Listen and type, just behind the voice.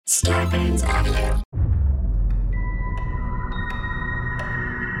Scarpins Avenue.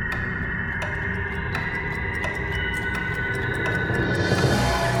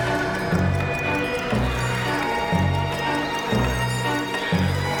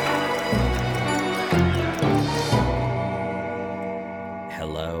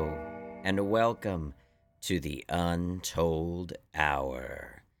 Hello, and welcome to the Untold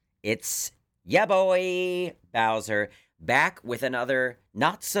Hour. It's ya boy, Bowser, back with another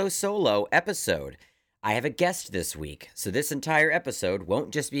not-so-solo episode. I have a guest this week, so this entire episode won't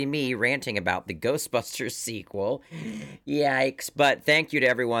just be me ranting about the Ghostbusters sequel. Yikes, but thank you to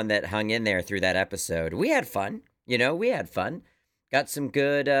everyone that hung in there through that episode. We had fun, we had fun. Got some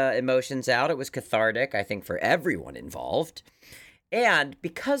good emotions out. It was cathartic, I think, for everyone involved. And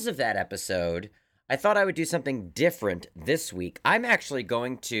because of that episode, I thought I would do something different this week. I'm actually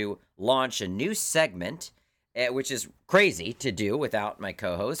going to launch a new segment, which is crazy to do without my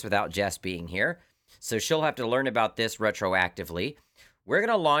co-host, without Jess being here. So she'll have to learn about this retroactively. We're going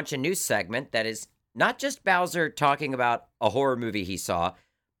to launch a new segment that is not just Bowser talking about a horror movie he saw,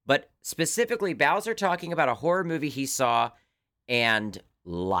 but specifically Bowser talking about a horror movie he saw and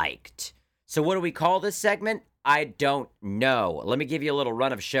liked. So what do we call this segment? I don't know. Let me give you a little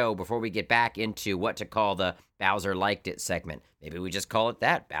run of show before we get back into what to call the Bowser Liked It segment. Maybe we just call it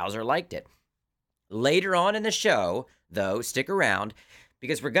that, Bowser Liked It. Later on in the show, though, stick around,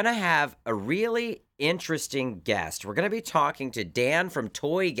 because we're going to have a really interesting guest. We're going to be talking to Dan from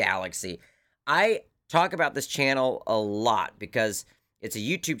Toy Galaxy. I talk about this channel a lot because it's a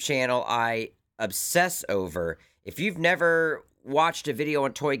YouTube channel I obsess over. If you've never watched a video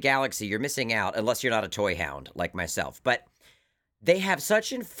on Toy Galaxy, you're missing out, unless you're not a toy hound like myself. But they have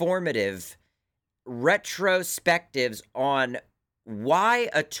such informative retrospectives on why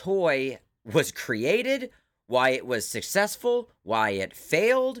a toy was created, why it was successful, why it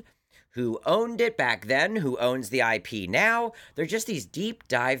failed, who owned it back then, who owns the IP now. They're just these deep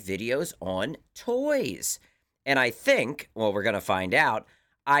dive videos on toys. And I think, well, we're going to find out,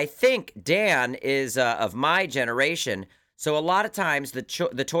 I think Dan is of my generation. So a lot of times the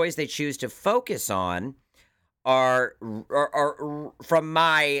toys they choose to focus on are from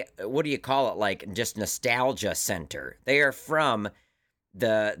my, what do you call it, like just nostalgia center. They are from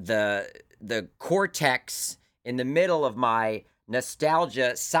the cortex in the middle of my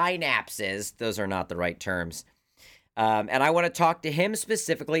nostalgia synapses. Those are not the right terms. And I want to talk to him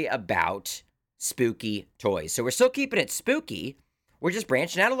specifically about spooky toys. So we're still keeping it spooky. We're just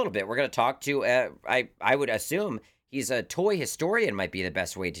branching out a little bit. We're going to talk to, I would assume, he's a toy historian, might be the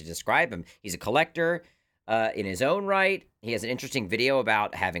best way to describe him. He's a collector in his own right. He has an interesting video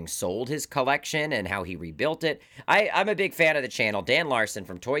about having sold his collection and how he rebuilt it. I'm a big fan of the channel. Dan Larson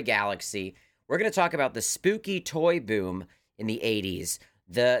from Toy Galaxy. We're going to talk about the spooky toy boom in the 80s.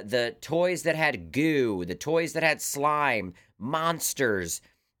 The toys that had goo, the toys that had slime, monsters.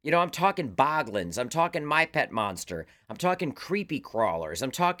 I'm talking Boglins. I'm talking My Pet Monster. I'm talking Creepy Crawlers.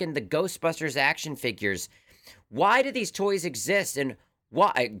 I'm talking the Ghostbusters action figures. Why do these toys exist? And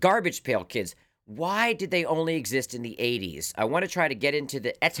why, Garbage Pail Kids, why did they only exist in the 80s? I want to try to get into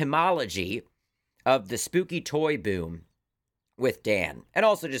the etymology of the spooky toy boom with Dan, and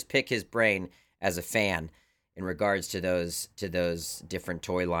also just pick his brain as a fan in regards to those different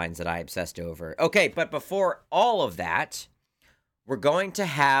toy lines that I obsessed over. Okay, but before all of that, we're going to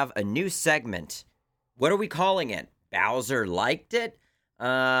have a new segment. What are we calling it? Bowser Liked It?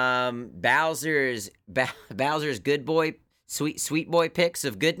 Bowser's good boy, sweet boy picks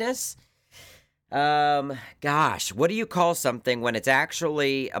of goodness. Gosh, what do you call something when it's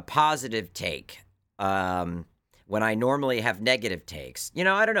actually a positive take? When I normally have negative takes,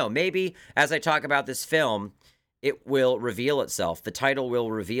 I don't know. Maybe as I talk about this film, it will reveal itself. The title will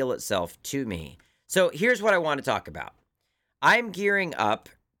reveal itself to me. So here's what I want to talk about. I'm gearing up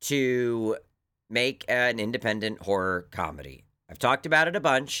to make an independent horror comedy. I've talked about it a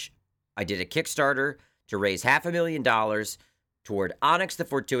bunch. I did a Kickstarter to raise $500,000 toward Onyx the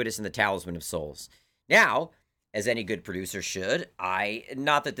Fortuitous and the Talisman of Souls. Now, as any good producer should,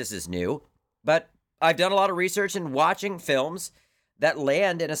 not that this is new, but I've done a lot of research in watching films that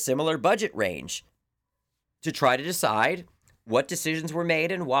land in a similar budget range to try to decide what decisions were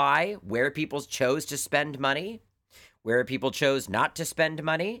made and why, where people chose to spend money, where people chose not to spend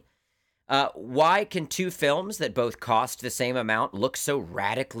money. Why can two films that both cost the same amount look so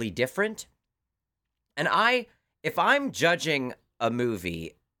radically different? And if I'm judging a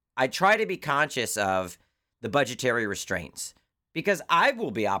movie, I try to be conscious of the budgetary restraints, because I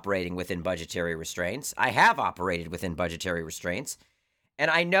will be operating within budgetary restraints. I have operated within budgetary restraints, and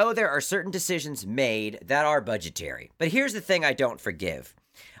I know there are certain decisions made that are budgetary. But here's the thing I don't forgive.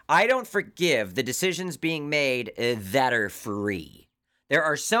 I don't forgive the decisions being made that are free. There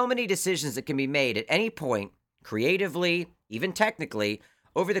are so many decisions that can be made at any point, creatively, even technically,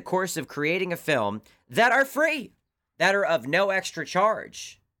 over the course of creating a film that are free, that are of no extra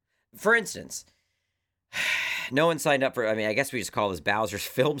charge. For instance, no one signed up for, I guess we just call this Bowser's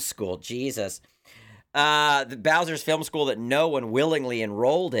Film School. Jesus. The Bowser's Film School that no one willingly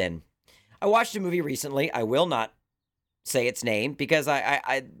enrolled in. I watched a movie recently. I will not say its name because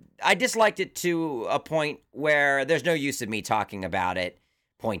I disliked it to a point where there's no use of me talking about it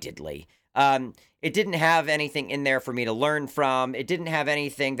pointedly. It didn't have anything in there for me to learn from. It didn't have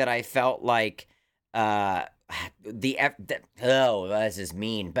anything that I felt like this is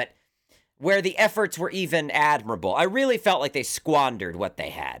mean, but where the efforts were even admirable. I really felt like they squandered what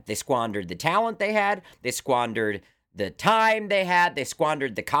they had. They squandered the talent they had. They squandered the time they had. They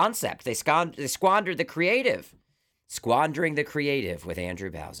squandered the concept. They squandered the creative. Squandering the creative with Andrew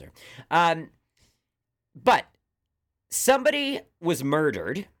Bowser. But somebody was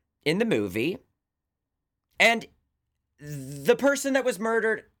murdered in the movie, and the person that was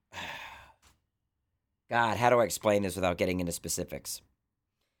murdered... God, how do I explain this without getting into specifics?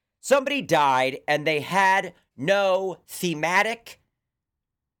 Somebody died, and they had no thematic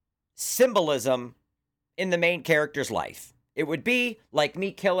symbolism in the main character's life. It would be like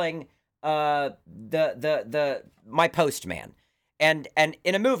me killing my postman. And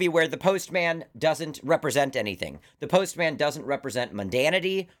in a movie where the postman doesn't represent anything. The postman doesn't represent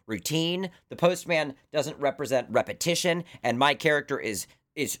mundanity, routine. The postman doesn't represent repetition. And my character is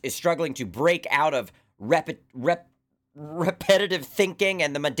struggling to break out of repetitive thinking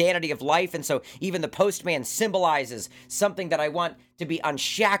and the mundanity of life, and so even the postman symbolizes something that I want to be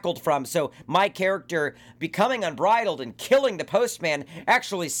unshackled from. So my character becoming unbridled and killing the postman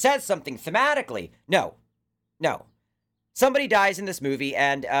actually says something thematically. No. Somebody dies in this movie,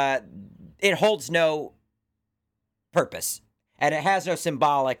 and it holds no purpose, and it has no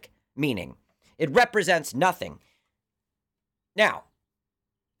symbolic meaning. It represents nothing. Now,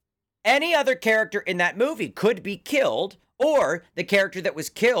 any other character in that movie could be killed, or the character that was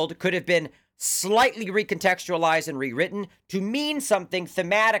killed could have been slightly recontextualized and rewritten to mean something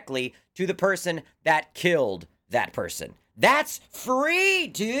thematically to the person that killed that person. That's free,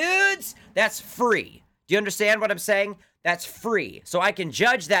 dudes! That's free. Do you understand what I'm saying? That's free. So I can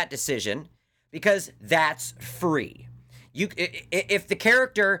judge that decision because that's free. If the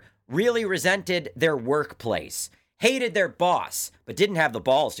character really resented their workplace, hated their boss, but didn't have the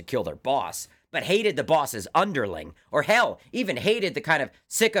balls to kill their boss, but hated the boss's underling, or hell, even hated the kind of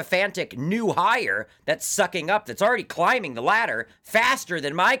sycophantic new hire that's sucking up, that's already climbing the ladder faster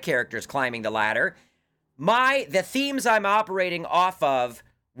than my character's climbing the ladder, the themes I'm operating off of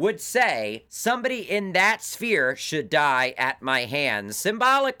would say somebody in that sphere should die at my hands.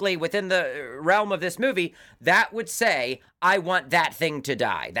 Symbolically, within the realm of this movie, that would say, I want that thing to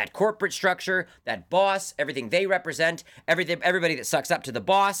die. That corporate structure, that boss, everything they represent, everybody that sucks up to the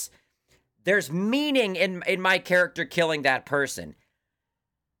boss. There's meaning in my character killing that person.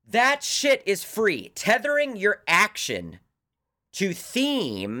 That shit is free. Tethering your action to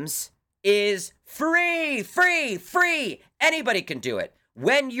themes is free. Anybody can do it.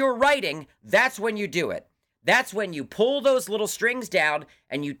 When you're writing, that's when you do it. That's when you pull those little strings down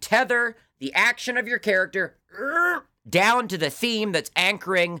and you tether the action of your character down to the theme that's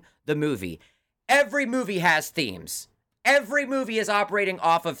anchoring the movie. Every movie has themes. Every movie is operating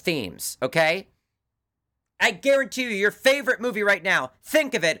off of themes, okay? I guarantee you, your favorite movie right now,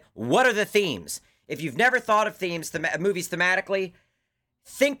 think of it, what are the themes? If you've never thought of movies thematically,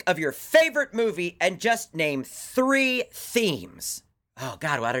 think of your favorite movie and just name 3 themes. Oh,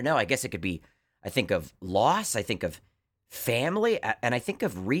 God, well, I don't know. I guess it could be, I think of loss, I think of family, and I think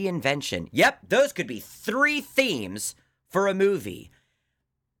of reinvention. Yep, those could be 3 themes for a movie.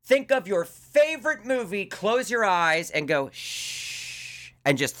 Think of your favorite movie, close your eyes, and go, shh,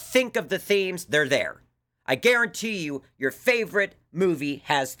 and just think of the themes. They're there. I guarantee you, your favorite movie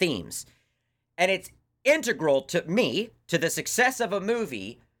has themes. And it's integral to me, to the success of a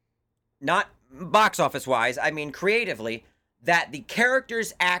movie, not box office-wise, I mean creatively, that the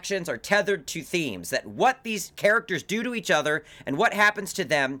characters' actions are tethered to themes, that what these characters do to each other and what happens to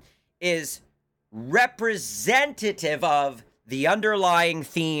them is representative of the underlying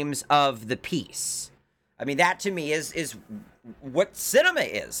themes of the piece. I mean, that to me is what cinema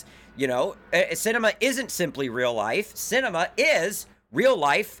is. You know, cinema isn't simply real life. Cinema is real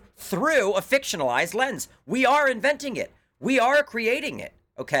life through a fictionalized lens. We are inventing it. We are creating it,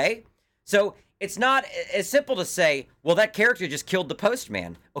 okay? So it's not as simple to say, well, that character just killed the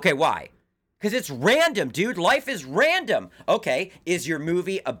postman. Okay, why? Because it's random, dude. Life is random. Okay, is your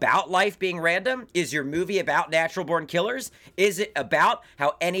movie about life being random? Is your movie about natural born killers? Is it about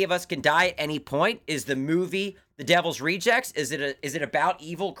how any of us can die at any point? Is the movie The Devil's Rejects? Is it about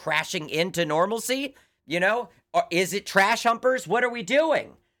evil crashing into normalcy? You know? Or is it trash humpers? What are we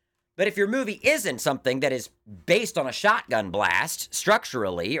doing? But if your movie isn't something that is based on a shotgun blast,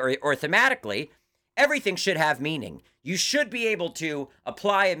 structurally or thematically, everything should have meaning. You should be able to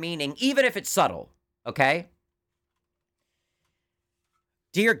apply a meaning, even if it's subtle, okay?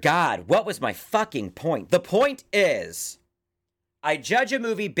 Dear God, what was my fucking point? The point is, I judge a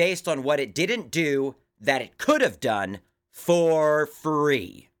movie based on what it didn't do that it could have done for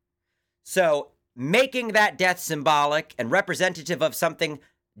free. So, making that death symbolic and representative of something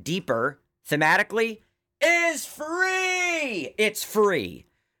deeper, thematically, is free! It's free.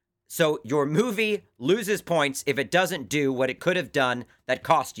 So your movie loses points if it doesn't do what it could have done that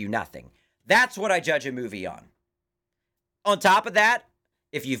cost you nothing. That's what I judge a movie on. On top of that,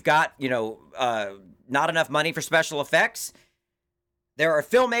 if you've got, not enough money for special effects, there are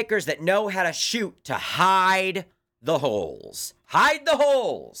filmmakers that know how to shoot to hide the holes. Hide the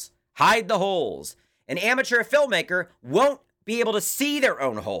holes. Hide the holes. An amateur filmmaker won't be able to see their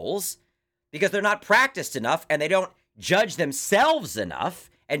own holes because they're not practiced enough and they don't judge themselves enough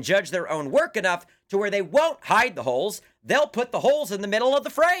and judge their own work enough to where they won't hide the holes. They'll put the holes in the middle of the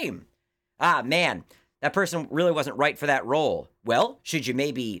frame. Ah, man, that person really wasn't right for that role. Well, should you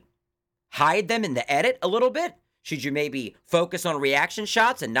maybe hide them in the edit a little bit? Should you maybe focus on reaction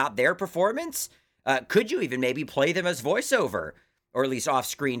shots and not their performance? Could you even maybe play them as voiceover or at least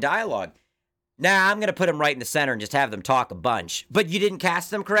off-screen dialogue? Nah, I'm going to put them right in the center and just have them talk a bunch. But you didn't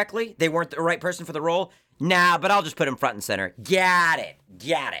cast them correctly? They weren't the right person for the role? Nah, but I'll just put them front and center. Got it.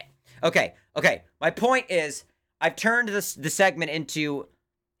 Okay. My point is, I've turned the segment into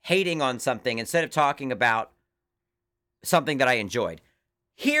hating on something instead of talking about something that I enjoyed.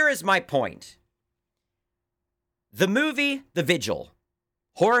 Here is my point. The movie The Vigil,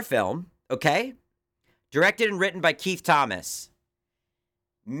 horror film, okay, directed and written by Keith Thomas,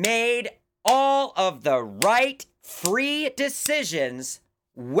 made all of the right free decisions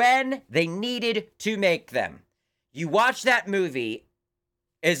when they needed to make them. You watch that movie.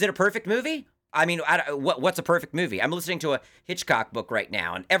 Is it a perfect movie? I mean, what's a perfect movie? I'm listening to a Hitchcock book right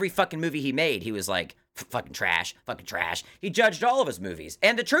now, and every fucking movie he made, he was like, fucking trash. He judged all of his movies.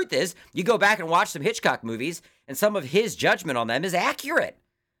 And the truth is, you go back and watch some Hitchcock movies, and some of his judgment on them is accurate.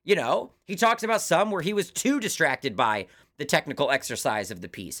 You know, he talks about some where he was too distracted by the technical exercise of the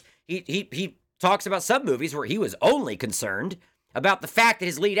piece. He talks about some movies where he was only concerned about the fact that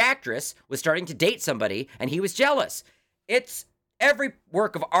his lead actress was starting to date somebody and he was jealous. Every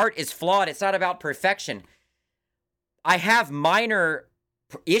work of art is flawed. It's not about perfection. I have minor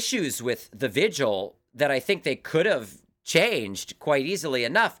issues with The Vigil that I think they could have changed quite easily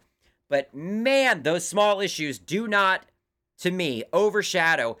enough. But man, those small issues do not, to me,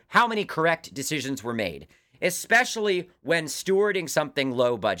 overshadow how many correct decisions were made, especially when stewarding something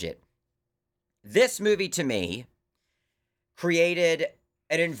low budget. This movie, to me, created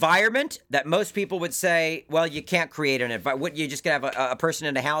an environment that most people would say, well, you can't create an environment. What, you just gonna have a person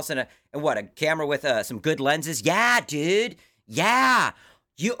in a house and a camera with some good lenses? Yeah, dude. Yeah.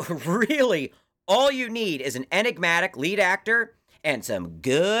 You really, all you need is an enigmatic lead actor and some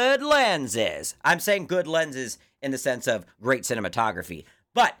good lenses. I'm saying good lenses in the sense of great cinematography.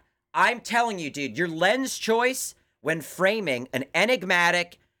 But I'm telling you, dude, your lens choice when framing an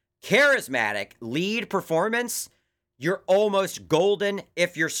enigmatic, charismatic lead performance, you're almost golden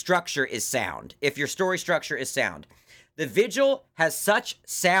if your structure is sound, if your story structure is sound. The Vigil has such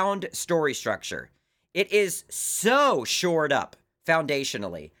sound story structure. It is so shored up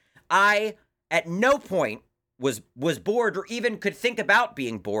foundationally. I, at no point, was bored or even could think about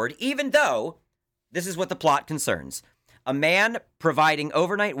being bored, even though this is what the plot concerns. A man providing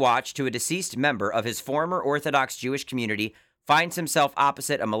overnight watch to a deceased member of his former Orthodox Jewish community finds himself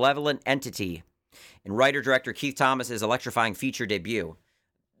opposite a malevolent entity in writer-director Keith Thomas's electrifying feature debut.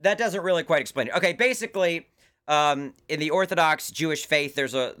 That doesn't really quite explain it. Okay, basically, in the Orthodox Jewish faith,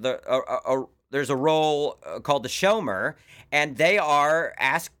 there's a role called the Shomer, and they are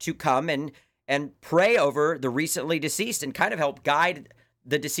asked to come and pray over the recently deceased and kind of help guide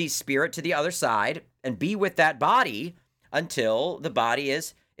the deceased spirit to the other side and be with that body until the body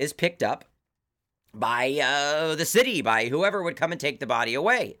is picked up by the city, by whoever would come and take the body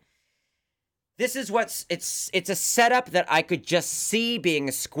away. This is it's a setup that I could just see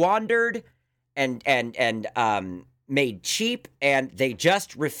being squandered and made cheap, and they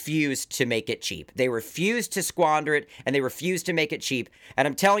just refused to make it cheap. They refused to squander it, and they refused to make it cheap. And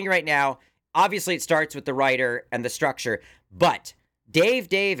I'm telling you right now, obviously it starts with the writer and the structure, but Dave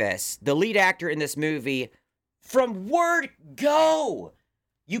Davis, the lead actor in this movie, from word go,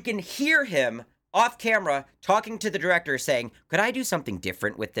 you can hear him off camera talking to the director saying, could I do something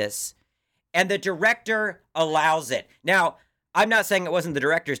different with this? And the director allows it. Now, I'm not saying it wasn't the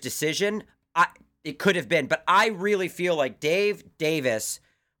director's decision. It could have been, but I really feel like Dave Davis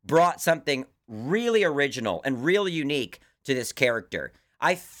brought something really original and really unique to this character.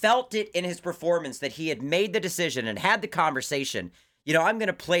 I felt it in his performance that he had made the decision and had the conversation. You know, I'm going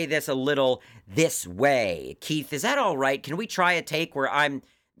to play this a little this way. Keith, is that all right? Can we try a take where I'm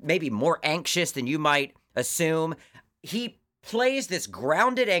maybe more anxious than you might assume? He plays this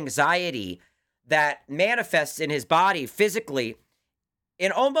grounded anxiety that manifests in his body physically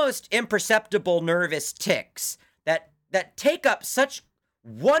in almost imperceptible nervous tics that take up such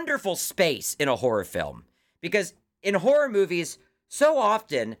wonderful space in a horror film. Because in horror movies, so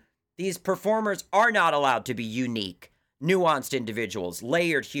often these performers are not allowed to be unique, nuanced individuals,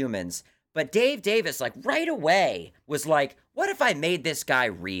 layered humans. But Dave Davis, like right away, was like, what if I made this guy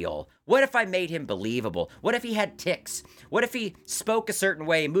real? What if I made him believable? What if he had tics? What if he spoke a certain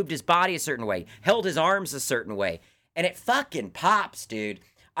way, moved his body a certain way, held his arms a certain way? And it fucking pops, dude.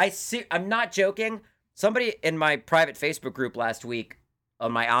 I'm not joking. Somebody in my private Facebook group last week,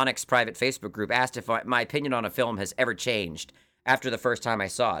 on my Onyx private Facebook group, asked if my opinion on a film has ever changed after the first time I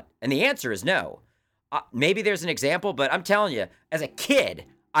saw it. And the answer is no. Maybe there's an example, but I'm telling you, as a kid,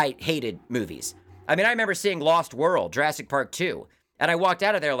 I hated movies. I mean, I remember seeing Lost World, Jurassic Park 2, and I walked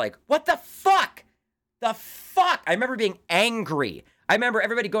out of there like, what the fuck? The fuck? I remember being angry. I remember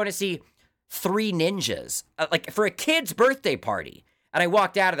everybody going to see Three Ninjas, like for a kid's birthday party. And I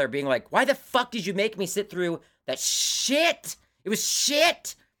walked out of there being like, why the fuck did you make me sit through that shit? It was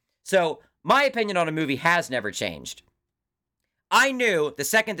shit. So my opinion on a movie has never changed. I knew the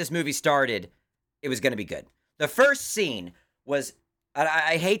second this movie started, it was going to be good. The first scene was,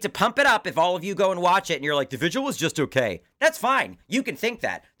 I hate to pump it up if all of you go and watch it and you're like, the visual was just okay. That's fine. You can think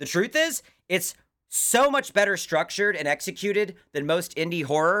that. The truth is, it's so much better structured and executed than most indie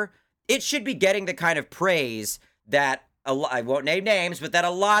horror. It should be getting the kind of praise that, I won't name names, but that a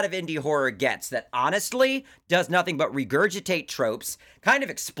lot of indie horror gets, that honestly does nothing but regurgitate tropes, kind of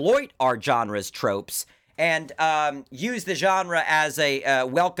exploit our genre's tropes, and use the genre as a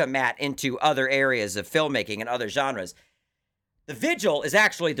welcome mat into other areas of filmmaking and other genres. The Vigil is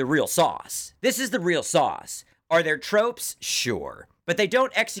actually the real sauce. This is the real sauce. Are there tropes? Sure. But they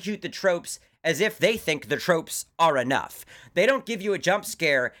don't execute the tropes as if they think the tropes are enough. They don't give you a jump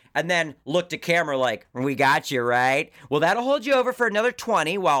scare and then look to camera like, we got you, right? Well, that'll hold you over for another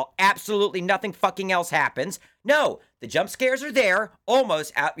 20 while absolutely nothing fucking else happens. No, the jump scares are there,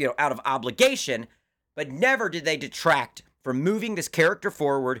 almost out of obligation, but never did they detract from moving this character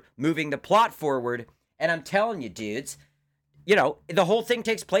forward, moving the plot forward. And I'm telling you, dudes, the whole thing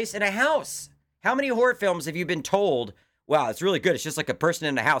takes place in a house. How many horror films have you been told, wow, it's really good, it's just like a person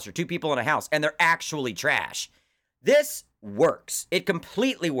in a house or two people in a house, and they're actually trash? This works. It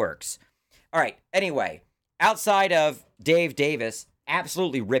completely works. All right, anyway, outside of Dave Davis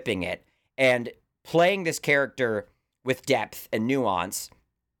absolutely ripping it and playing this character with depth and nuance,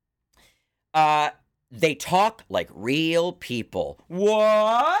 they talk like real people.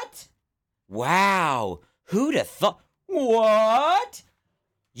 What? Wow, who'd have thought? What?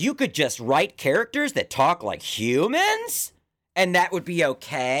 You could just write characters that talk like humans? And that would be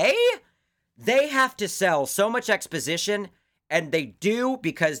okay? They have to sell so much exposition, and they do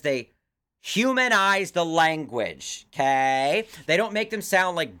because they humanize the language, okay? They don't make them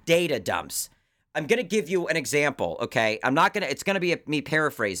sound like data dumps. I'm going to give you an example, okay? It's going to be me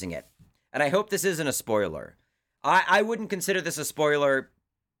paraphrasing it. And I hope this isn't a spoiler. I wouldn't consider this a spoiler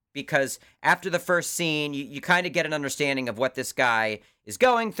because after the first scene, you kind of get an understanding of what this guy is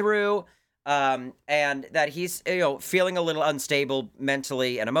going through, and that he's feeling a little unstable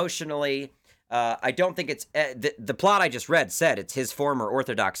mentally and emotionally. I don't think it's the plot I just read said it's his former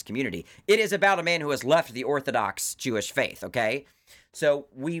Orthodox community. It is about a man who has left the Orthodox Jewish faith, okay? So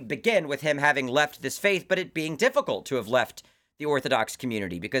we begin with him having left this faith, but it being difficult to have left the Orthodox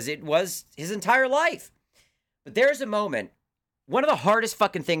community because it was his entire life. But there's a moment. One of the hardest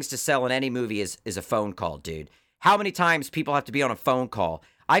fucking things to sell in any movie is a phone call, dude. How many times people have to be on a phone call?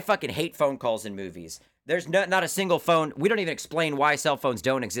 I fucking hate phone calls in movies. There's not a single phone. We don't even explain why cell phones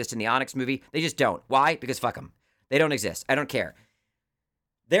don't exist in the Onyx movie. They just don't. Why? Because fuck them. They don't exist. I don't care.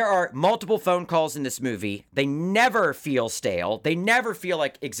 There are multiple phone calls in this movie. They never feel stale. They never feel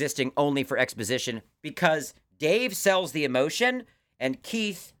like existing only for exposition because Dave sells the emotion, and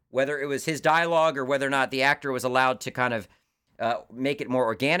Keith, whether it was his dialogue or whether or not the actor was allowed to kind of make it more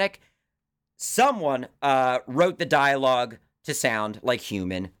organic, someone wrote the dialogue to sound like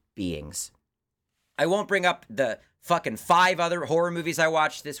human beings. I won't bring up the fucking 5 other horror movies I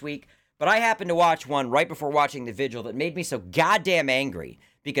watched this week, but I happened to watch one right before watching The Vigil that made me so goddamn angry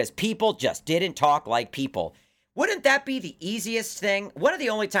because people just didn't talk like people. Wouldn't that be the easiest thing? One of the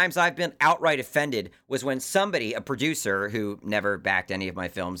only times I've been outright offended was when somebody, a producer who never backed any of my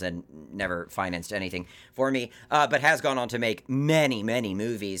films and never financed anything for me, but has gone on to make many, many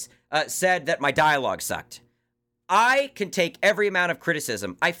movies, said that my dialogue sucked. I can take every amount of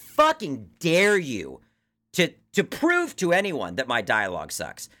criticism. I fucking dare you to prove to anyone that my dialogue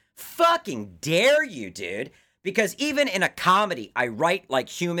sucks. Fucking dare you, dude. Because even in a comedy, I write like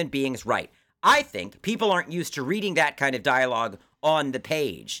human beings write. I think people aren't used to reading that kind of dialogue on the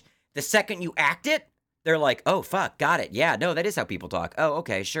page. The second you act it, they're like, oh, fuck, got it. Yeah, no, that is how people talk. Oh,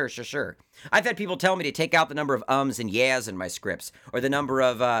 okay, sure. I've had people tell me to take out the number of ums and yeahs in my scripts, or the number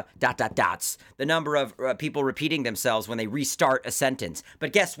of dots, the number of people repeating themselves when they restart a sentence.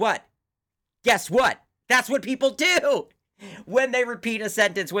 But guess what? That's what people do when they repeat a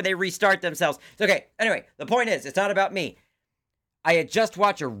sentence, when they restart themselves. Okay, anyway, the point is, it's not about me. I had just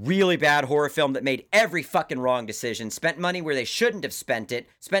watched a really bad horror film that made every fucking wrong decision, spent money where they shouldn't have spent it,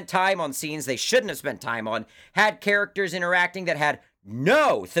 spent time on scenes they shouldn't have spent time on, had characters interacting that had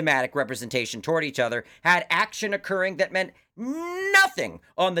no thematic representation toward each other, had action occurring that meant nothing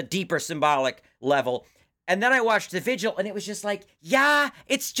on the deeper symbolic level. And then I watched The Vigil, and it was just like, yeah,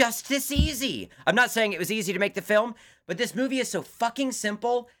 it's just this easy. I'm not saying it was easy to make the film, but this movie is so fucking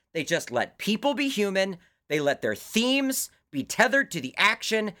simple. They just let people be human. They let their themes be tethered to the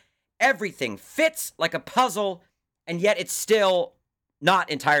action. Everything fits like a puzzle, and yet it's still not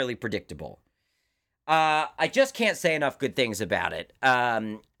entirely predictable. I just can't say enough good things about it.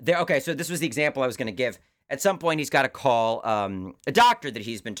 Okay, so this was the example I was going to give. At some point, he's got to call a doctor that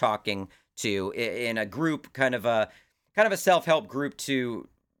he's been talking to in a group, kind of a self-help group to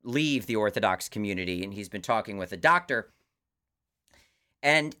leave the Orthodox community, and he's been talking with a doctor,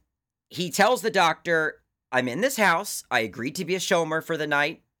 and he tells the doctor, I'm in this house. I agreed to be a shomer for the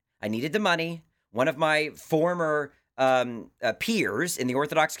night. I needed the money. One of my former peers in the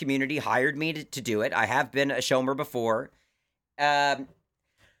Orthodox community hired me to do it. I have been a shomer before. But,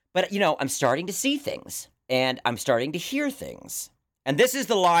 I'm starting to see things. And I'm starting to hear things. And this is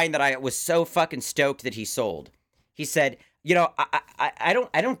the line that I was so fucking stoked that he sold. He said, I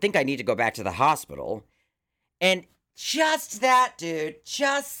don't think I need to go back to the hospital. And just that, dude,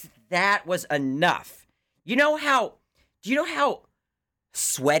 just that was enough. Do you know how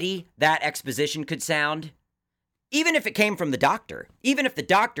sweaty that exposition could sound? Even if it came from the doctor. Even if the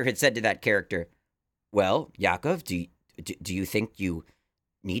doctor had said to that character, well, Yakov, do you think you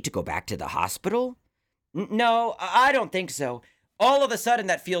need to go back to the hospital? No, I don't think so. All of a sudden,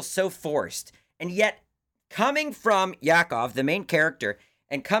 that feels so forced. And yet, coming from Yakov, the main character,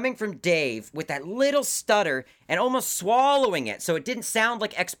 and coming from Dave with that little stutter and almost swallowing it so it didn't sound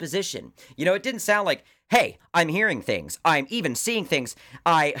like exposition. It didn't sound like, hey, I'm hearing things. I'm even seeing things.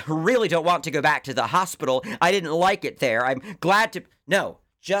 I really don't want to go back to the hospital. I didn't like it there. I'm glad to... No,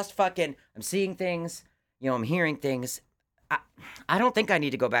 just fucking, I'm seeing things. I'm hearing things. I don't think I need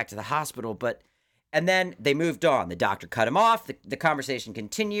to go back to the hospital, but... And then they moved on. The doctor cut him off. The conversation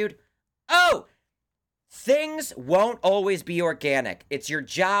continued. Oh! Things won't always be organic. It's your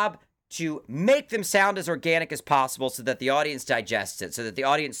job to make them sound as organic as possible so that the audience digests it, so that the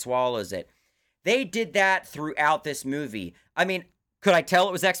audience swallows it. They did that throughout this movie. I mean, could I tell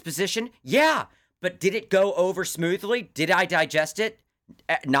it was exposition? Yeah. But did it go over smoothly? Did I digest it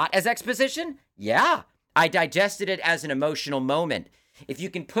not as exposition? Yeah. I digested it as an emotional moment. If you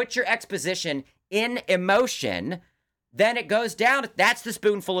can put your exposition in emotion, then it goes down. That's the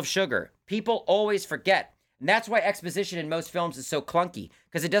spoonful of sugar. People always forget. And that's why exposition in most films is so clunky,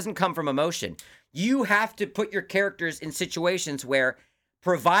 because it doesn't come from emotion. You have to put your characters in situations where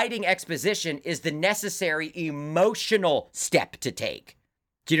providing exposition is the necessary emotional step to take.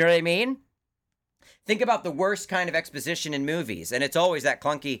 Do you know what I mean? Think about the worst kind of exposition in movies, and it's always that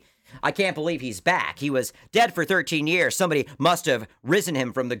clunky, I can't believe he's back. He was dead for 13 years. Somebody must have risen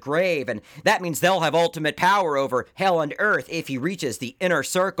him from the grave, and that means they'll have ultimate power over hell and earth if he reaches the inner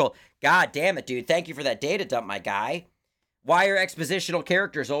circle. God damn it, dude. Thank you for that data dump, my guy. Why are expositional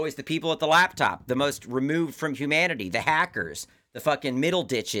characters always the people at the laptop, the most removed from humanity, the hackers, the fucking middle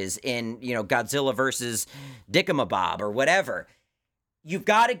ditches in, Godzilla versus Dickamabob or whatever? You've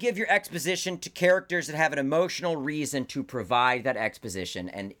got to give your exposition to characters that have an emotional reason to provide that exposition.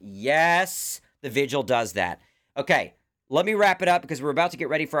 And yes, The Vigil does that. Okay, let me wrap it up because we're about to get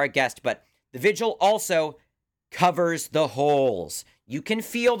ready for our guest. But The Vigil also covers the holes. You can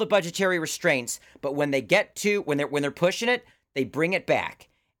feel the budgetary restraints, but when they get to when they're pushing it, they bring it back.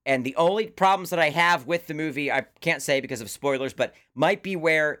 And the only problems that I have with the movie, I can't say because of spoilers, but might be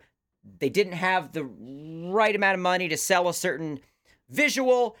where they didn't have the right amount of money to sell a certain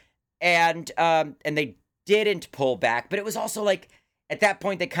visual, and they didn't pull back. But it was also like, at that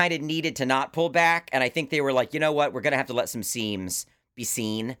point, they kind of needed to not pull back, and I think they were like, you know what, we're gonna have to let some seams be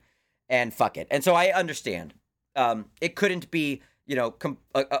seen, and fuck it. And so I understand. It couldn't be, you know,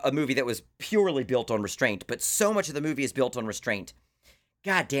 a movie that was purely built on restraint, but so much of the movie is built on restraint.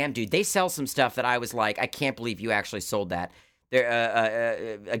 God damn, dude, they sell some stuff that I was like, I can't believe you actually sold that.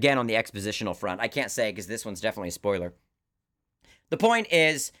 There, again, on the expositional front, I can't say because this one's definitely a spoiler. The point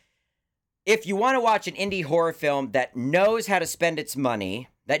is, if you want to watch an indie horror film that knows how to spend its money,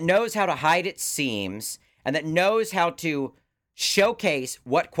 that knows how to hide its seams, and that knows how to showcase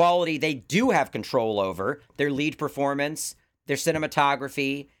what quality they do have control over, their lead performance, their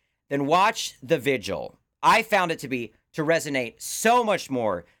cinematography, then watch The Vigil. I found it to resonate so much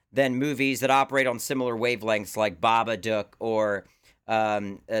more than movies that operate on similar wavelengths like Babadook or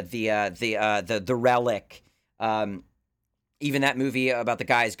the Relic. Even that movie about the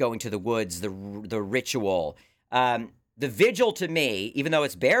guys going to the woods, the Ritual. The Vigil, to me, even though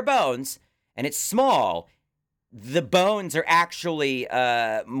it's bare bones and it's small, the bones are actually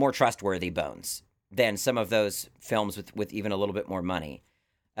more trustworthy bones than some of those films with even a little bit more money.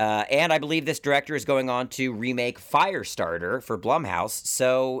 And I believe this director is going on to remake Firestarter for Blumhouse,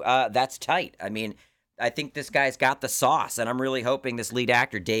 so that's tight. I mean, I think this guy's got the sauce, and I'm really hoping this lead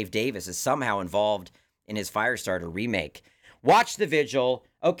actor, Dave Davis, is somehow involved in his Firestarter remake. Watch The Vigil.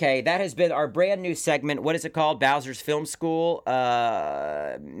 Okay, that has been our brand new segment. What is it called? Bowser's Film School?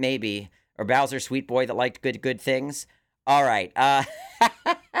 Maybe. Or Bowser's Sweet Boy that liked good things? All right.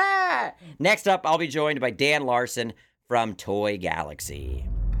 Next up, I'll be joined by Dan Larson from Toy Galaxy.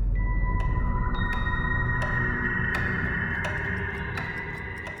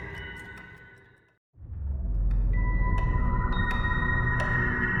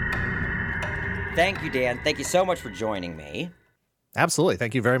 Thank you, Dan. Thank you so much for joining me. Absolutely.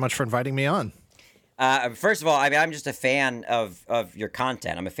 Thank you very much for inviting me on. First of all, I mean, I'm just a fan of your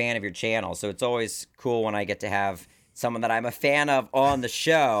content. I'm a fan of your channel, so it's always cool when I get to have someone that I'm a fan of on the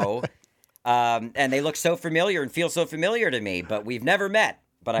show, and they look so familiar and feel so familiar to me, but we've never met.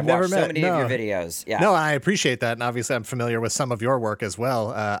 But I've watched so many of your videos. Yeah. No, I appreciate that. And obviously I'm familiar with some of your work as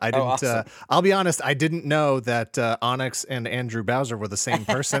well. Awesome. I'll be honest, I didn't know that Onyx and Andrew Bowser were the same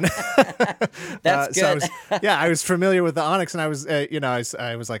person. That's good. So I was familiar with the Onyx, and I was,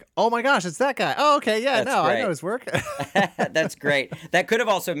 I was like, oh my gosh, it's that guy. Oh, okay. Yeah, I know his work. That's great. That could have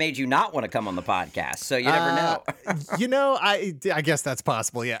also made you not want to come on the podcast. So you never know. I guess that's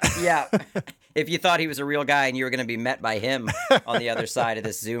possible. Yeah. Yeah. If you thought he was a real guy and you were going to be met by him on the other side of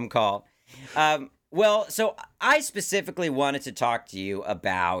this Zoom call. Well, so I specifically wanted to talk to you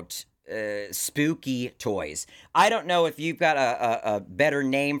about spooky toys. I don't know if you've got a better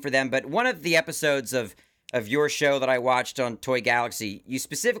name for them, but one of the episodes of your show that I watched on Toy Galaxy, you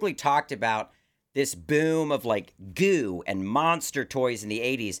specifically talked about this boom of like goo and monster toys in the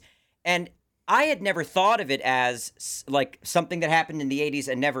 80s. And I had never thought of it as like something that happened in the 80s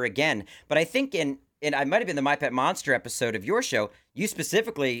and never again. But I think in I might have been the My Pet Monster episode of your show, you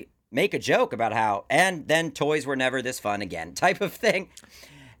specifically make a joke about how, and then toys were never this fun again type of thing.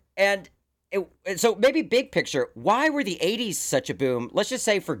 And so maybe big picture, why were the 80s such a boom? Let's just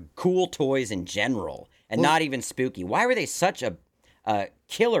say for cool toys in general and not even spooky. Why were they such a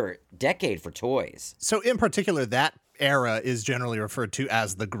killer decade for toys? So in particular, that era is generally referred to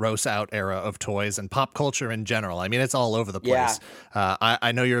as the gross out era of toys and pop culture in general. I mean, it's all over the place. Yeah.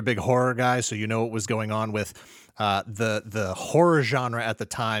 I know you're a big horror guy, so you know what was going on with the horror genre at the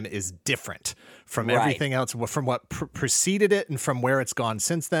time is different from everything else, from what preceded it and from where it's gone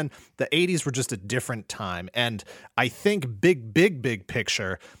since then. The 80s were just a different time. And I think big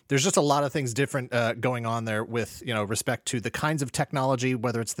picture, there's just a lot of things different going on there with, respect to the kinds of technology,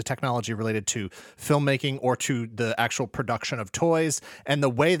 whether it's the technology related to filmmaking or to the actual production of toys, and the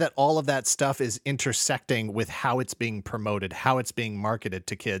way that all of that stuff is intersecting with how it's being promoted, how it's being marketed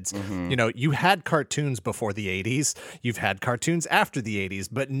to kids. Mm-hmm. You had cartoons before the 80s, you've had cartoons after the 80s,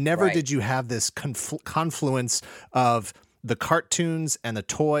 but never did you have this confluence of the cartoons and the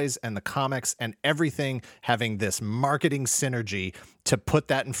toys and the comics and everything having this marketing synergy to put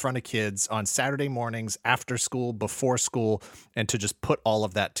that in front of kids on Saturday mornings, after school, before school, and to just put all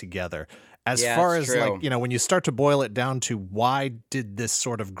of that together. As far as when you start to boil it down to why did this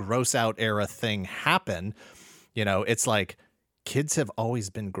sort of gross out era thing happen, it's like kids have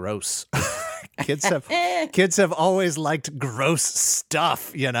always been gross. Kids have always liked gross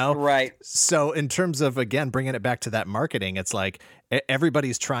stuff, you know? Right. So in terms of, again, bringing it back to that marketing, it's like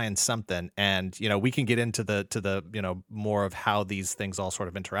everybody's trying something, and, you know, we can get into the you know, more of how these things all sort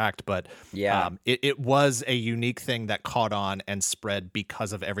of interact, but it was a unique thing that caught on and spread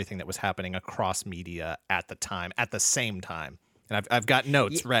because of everything that was happening across media at the same time. And I've got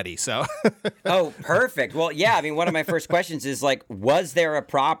notes ready, so. Oh, perfect. Well, yeah, I mean, one of my first questions is, like, was there a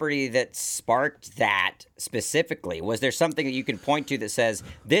property that sparked that specifically? Was there something that you can point to that says,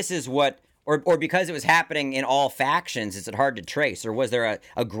 this is what, or because it was happening in all factions, is it hard to trace? Or was there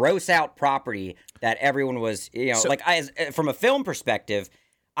a gross out property that everyone was, you know, from a film perspective,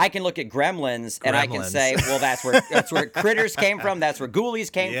 I can look at Gremlins and I can say, well, that's where Critters came from. That's where Ghoulies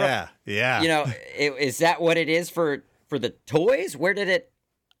came from. Yeah. You know, is that what it is for the toys? Where did it?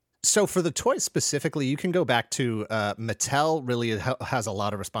 So for the toys specifically, you can go back to Mattel really has a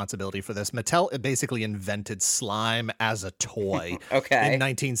lot of responsibility for this. Mattel basically invented slime as a toy in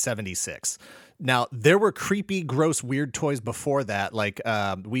 1976. Now, there were creepy, gross, weird toys before that. Like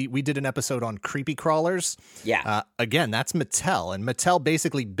we did an episode on creepy crawlers. Yeah. Again, that's Mattel. And Mattel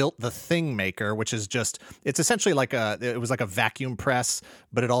basically built the Thing Maker, which is it's essentially it was like a vacuum press,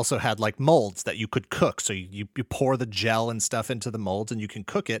 but it also had like molds that you could cook. So you pour the gel and stuff into the molds and you can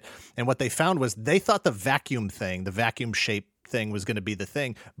cook it. And what they found was they thought the vacuum shape thing was going to be the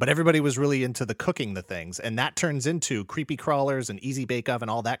thing, but everybody was really into the cooking the things, and that turns into creepy crawlers and easy bake oven,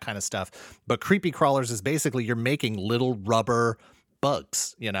 all that kind of stuff. But creepy crawlers is basically you're making little rubber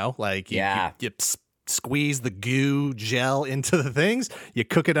bugs, you know, like you squeeze the goo gel into the things, you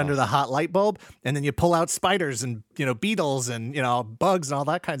cook it under the hot light bulb, and then you pull out spiders and, you know, beetles and, you know, bugs and all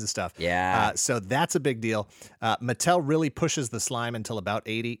that kinds of stuff. Yeah. So that's a big deal. Mattel really pushes the slime until about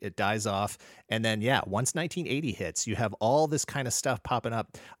 80. It dies off. And then, once 1980 hits, you have all this kind of stuff popping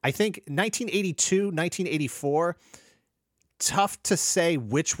up. I think 1982, 1984, tough to say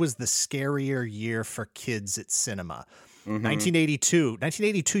which was the scarier year for kids at cinema.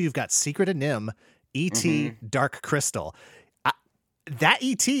 1982, you've got Secret of Nim, E.T., Dark Crystal. That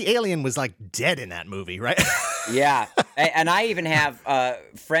E.T. alien was like dead in that movie, right? Yeah. And I even have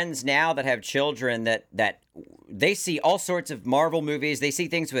friends now that have children that they see all sorts of Marvel movies. They see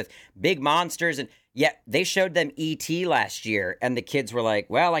things with big monsters, and yet they showed them E.T. last year, and the kids were like,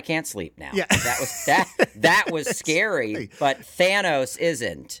 well, I can't sleep now. Yeah. That was scary, but Thanos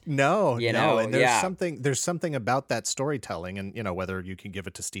isn't. No. And there's something about that storytelling, and, you know, whether you can give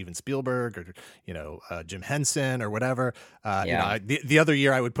it to Steven Spielberg or, you know, Jim Henson or whatever. You know, the other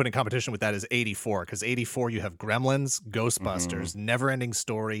year I would put in competition with that is 84, because 84 you have Gremlins, Ghostbusters, Neverending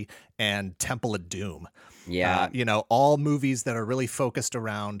Story, and Temple of Doom. Yeah. You know, all movies that are really focused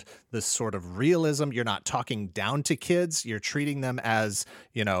around this sort of realism. You're not talking down to kids. You're treating them as,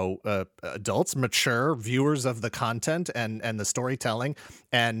 you know, adults, mature viewers of the content and the storytelling.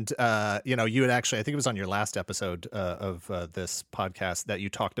 And, you know, you had actually, I think it was on your last episode of this podcast that you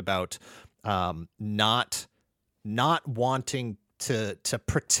talked about not wanting to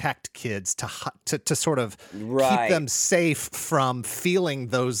protect kids, to sort of keep them safe from feeling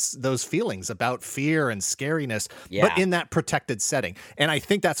those feelings about fear and scariness, but in that protected setting. And I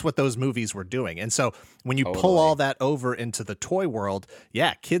think that's what those movies were doing. And so when you pull all that over into the toy world,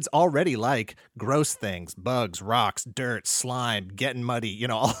 kids already like gross things, bugs, rocks, dirt, slime, getting muddy, you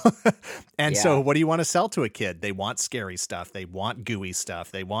know. And so what do you want to sell to a kid? They want scary stuff. They want gooey stuff.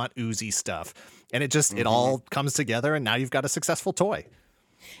 They want oozy stuff. And it all comes together, and now you've got a successful toy.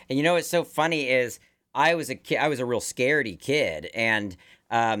 And you know what's so funny is I was a kid. I was a real scaredy kid, and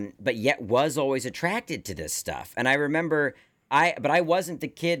but yet was always attracted to this stuff. And I remember but I wasn't the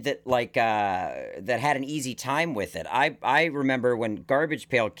kid that that had an easy time with it. I remember when Garbage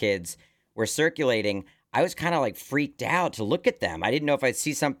Pail Kids were circulating, I was kind of like freaked out to look at them. I didn't know if I'd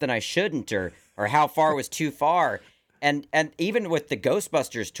see something I shouldn't, or how far was too far. And even with the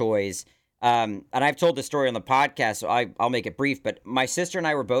Ghostbusters toys. And I've told this story on the podcast, so I'll make it brief, but my sister and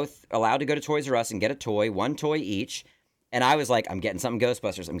I were both allowed to go to Toys R Us and get a toy, one toy each, and I was like, I'm getting something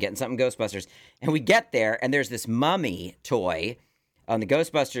Ghostbusters, and we get there, and there's this mummy toy on the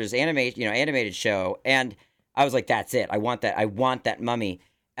Ghostbusters animated show, and I was like, that's it, I want that mummy,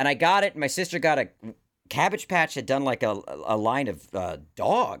 and I got it, and my sister got a Cabbage Patch had done like a line of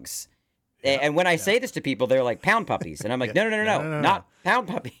dogs. And when I say this to people, they're like, pound puppies. And I'm like, no, not pound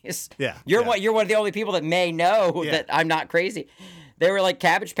puppies. Yeah. You're one of the only people that may know that I'm not crazy. They were like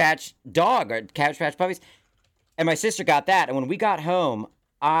Cabbage Patch dog or Cabbage Patch puppies. And my sister got that. And when we got home,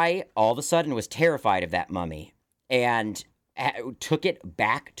 I all of a sudden was terrified of that mummy. And took it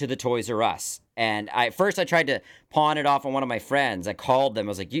back to the Toys R Us. And first I tried to pawn it off on one of my friends. I called them. I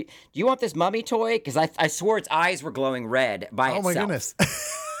was like, do you want this mummy toy? Because I swore its eyes were glowing red by itself. Oh, my goodness.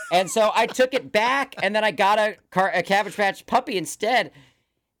 And so I took it back, and then I got a Cabbage Patch puppy instead.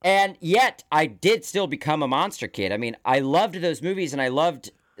 And yet I did still become a monster kid. I mean, I loved those movies, and I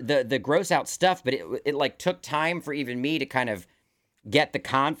loved the gross out stuff, but it like took time for even me to kind of get the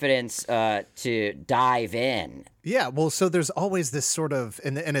confidence to dive in. Yeah, well, so there's always this sort of,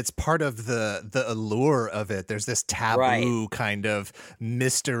 and it's part of the allure of it. There's this taboo kind of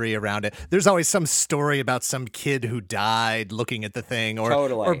mystery around it. There's always some story about some kid who died looking at the thing, or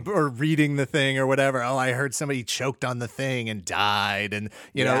or reading the thing, or whatever. Oh, I heard somebody choked on the thing and died, and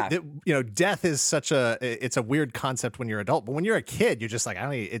death is it's a weird concept when you're an adult, but when you're a kid, you're just like,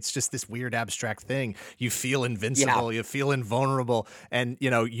 it's just this weird abstract thing. You feel invincible, you feel invulnerable, and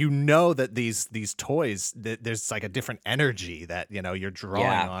you that these toys, there's like a different energy that you're drawing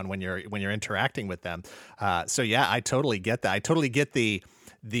on when you're interacting with them. So yeah, I totally get that. I totally get the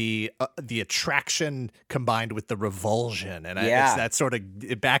attraction combined with the revulsion, and it's that sort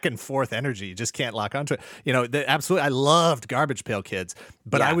of back and forth energy. You just can't lock onto it. Absolutely, I loved Garbage Pail Kids,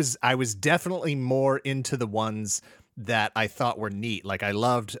 but I was definitely more into the ones that I thought were neat. Like I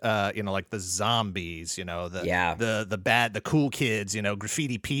loved, like the zombies, the cool kids,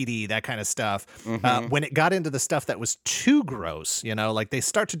 Graffiti Petey, that kind of stuff. Mm-hmm. When it got into the stuff that was too gross, like they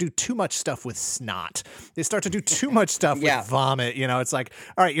start to do too much stuff with snot. They start to do too much stuff with vomit. It's like,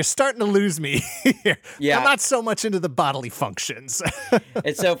 all right, you're starting to lose me here. Yeah. I'm not so much into the bodily functions.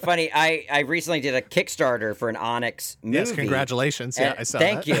 It's so funny. I recently did a Kickstarter for an Onyx movie. Yes, congratulations. Yeah, I saw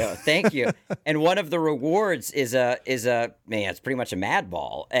that. Thank you. And one of the rewards is it's pretty much a mad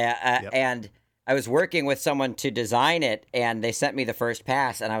ball. And I was working with someone to design it, and they sent me the first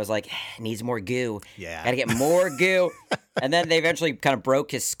pass, and I was like, needs more goo. Yeah. Gotta get more goo. And then they eventually kind of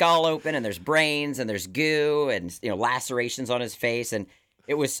broke his skull open, and there's brains, and there's goo, and lacerations on his face. And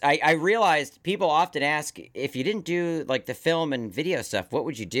it was, I realized people often ask, if you didn't do like the film and video stuff, what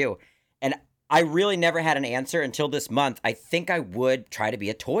would you do? And I really never had an answer until this month. I think I would try to be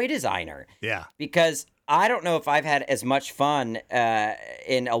a toy designer. Yeah. Because I don't know if I've had as much fun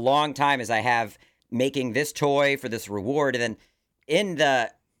in a long time as I have making this toy for this reward. And then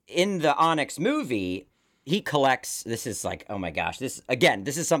in the Onyx movie, he collects. This is like, oh my gosh, this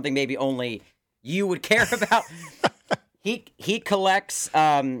is something maybe only you would care about. He collects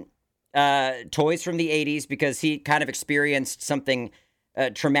toys from the 80s because he kind of experienced something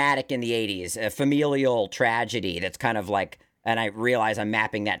traumatic in the 80s, a familial tragedy that's kind of like. And I realize I'm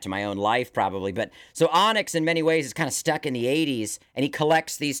mapping that to my own life probably. But so Onyx in many ways is kind of stuck in the 80s, and he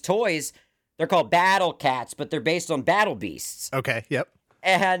collects these toys. They're called Battle Cats, but they're based on battle beasts. Okay, yep.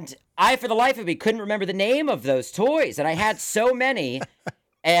 And I, for the life of me, couldn't remember the name of those toys. And I had so many.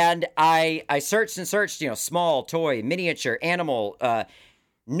 And I searched and searched, small, toy, miniature, animal.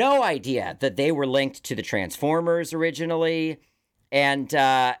 No idea that they were linked to the Transformers originally. And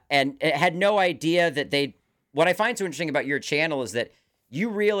had no idea that they. What I find so interesting about your channel is that you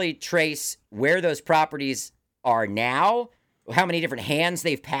really trace where those properties are now, how many different hands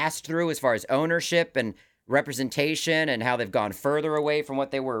they've passed through as far as ownership and representation, and how they've gone further away from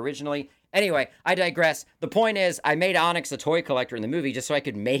what they were originally. Anyway, I digress. The point is, I made Onyx a toy collector in the movie just so I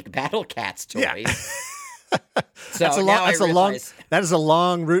could make Battle Cats toys. Yeah. So that is a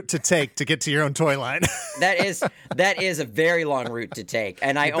long route to take to get to your own toy line. That is a very long route to take,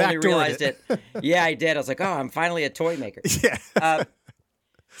 and I only realized it. Yeah, I did. I was like, oh, I'm finally a toy maker. Yeah.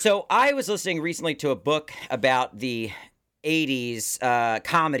 So I was listening recently to a book about the 80s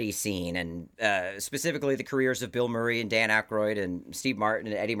comedy scene, and specifically the careers of Bill Murray and Dan Aykroyd and Steve Martin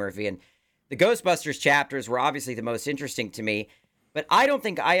and Eddie Murphy. And the Ghostbusters chapters were obviously the most interesting to me, but I don't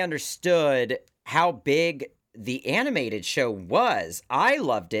think I understood how big the animated show was. I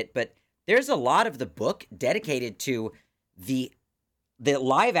loved it, but there's a lot of the book dedicated to the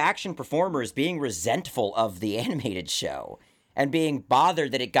live action performers being resentful of the animated show and being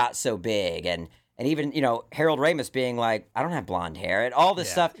bothered that it got so big, and even Harold Ramis being like, I don't have blonde hair, and all this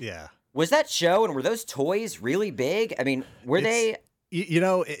stuff. Yeah. Was that show, and were those toys really big? I mean, were they?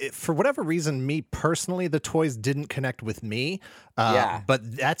 For whatever reason, me personally, the toys didn't connect with me.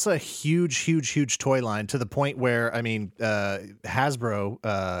 But that's a huge toy line, to the point where, Hasbro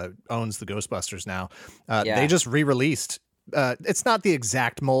owns the Ghostbusters now. They just re-released it's not the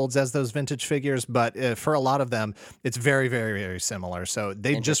exact molds as those vintage figures, but for a lot of them, it's very, very, very similar. So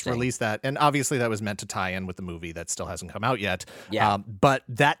they just released that. And obviously that was meant to tie in with the movie that still hasn't come out yet. Yeah. But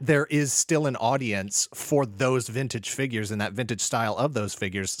that there is still an audience for those vintage figures, and that vintage style of those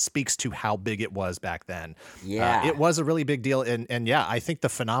figures speaks to how big it was back then. Yeah. It was a really big deal. And yeah, I think the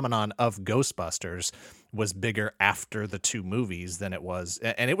phenomenon of Ghostbusters was bigger after the two movies than it was.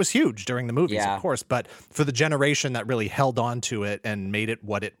 And it was huge during the movies, of course. But for the generation that really held on to it and made it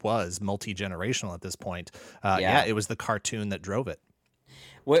what it was, multi-generational at this point, it was the cartoon that drove it.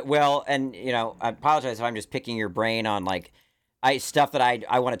 Well, and, I apologize if I'm just picking your brain on, like, stuff that I'd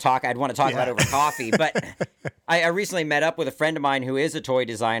want to talk about over coffee. But I recently met up with a friend of mine who is a toy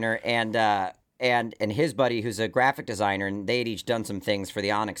designer and his buddy who's a graphic designer, and they had each done some things for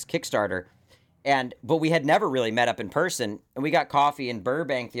the Onyx Kickstarter. But we had never really met up in person, and we got coffee in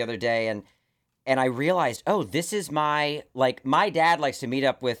Burbank the other day, and I realized, this is my dad likes to meet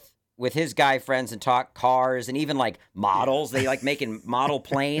up with his guy friends and talk cars and even like models. They like making model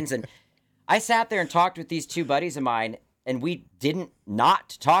planes. And I sat there and talked with these two buddies of mine, and we didn't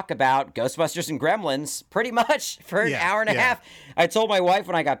not talk about Ghostbusters and Gremlins pretty much for an hour and a half. I told my wife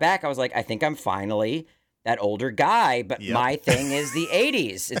when I got back, I was like, I think I'm finally that older guy, but my thing is the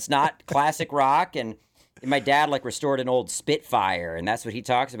 80s. It's not classic rock. And my dad like restored an old Spitfire, and that's what he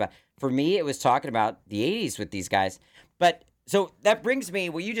talks about. For me, it was talking about the 80s with these guys. But so that brings me,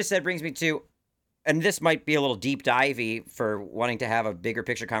 what you just said brings me to, and this might be a little deep divey for wanting to have a bigger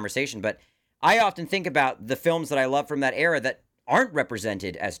picture conversation, but I often think about the films that I love from that era that aren't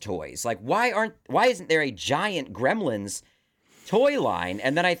represented as toys. Like, why isn't there a giant Gremlins toy line?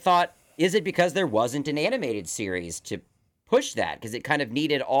 And then I thought, is it because there wasn't an animated series to push that? Because it kind of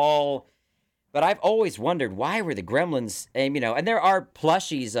needed all. But I've always wondered, why were the Gremlins, and there are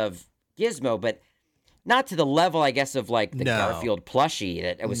plushies of Gizmo, but not to the level, I guess, of like the Garfield plushie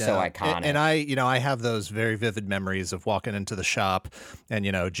that it was so iconic. And I have those very vivid memories of walking into the shop and,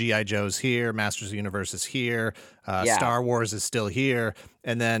 G.I. Joe's here, Masters of the Universe is here, Star Wars is still here.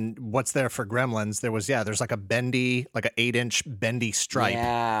 And then what's there for Gremlins? There's like a bendy, like an 8-inch bendy stripe,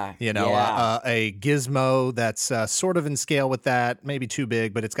 a Gizmo that's sort of in scale with that, maybe too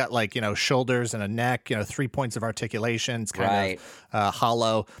big, but it's got like, shoulders and a neck, 3 points of articulation. It's kind of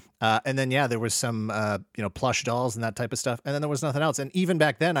hollow. And then, there was some, plush dolls and that type of stuff. And then there was nothing else. And even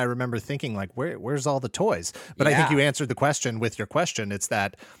back then, I remember thinking, like, where's all the toys? But I think you answered the question with your question. It's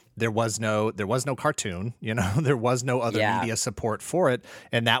that there was no cartoon, there was no other media support for it.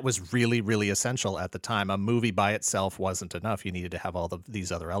 And that was really, really essential at the time. A movie by itself wasn't enough. You needed to have all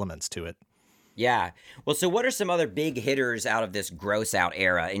these other elements to it. Yeah. Well, so what are some other big hitters out of this gross out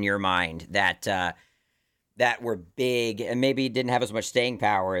era in your mind that were big and maybe didn't have as much staying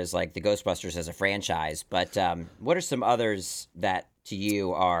power as like the Ghostbusters as a franchise? But what are some others that to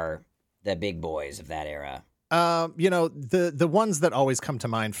you are the big boys of that era? The ones that always come to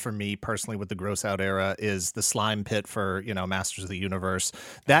mind for me personally with the gross out era is the slime pit for, Masters of the Universe.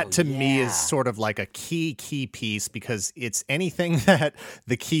 That to me is sort of like a key piece because it's anything that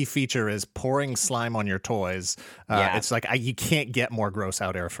the key feature is pouring slime on your toys. It's like you can't get more gross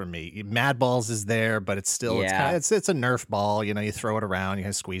out era from me. Mad Balls is there, but it's still it's a Nerf ball. You throw it around,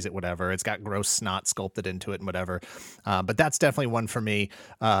 you squeeze it, whatever. It's got gross snot sculpted into it and whatever. But that's definitely one for me.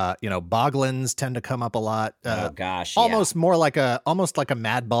 Boglins tend to come up a lot. Almost like a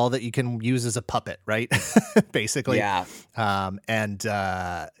mad ball that you can use as a puppet, right? Basically. Yeah.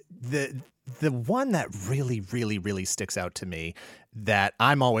 The one that really, really, really sticks out to me that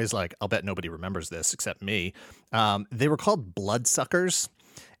I'm always like, I'll bet nobody remembers this except me. They were called bloodsuckers.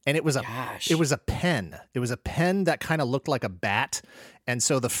 And it was a pen. It was a pen that kind of looked like a bat. And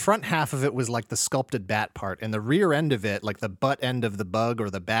so the front half of it was like the sculpted bat part. And the rear end of it, like the butt end of the bug or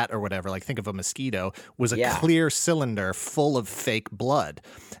the bat or whatever, like think of a mosquito, was a clear cylinder full of fake blood.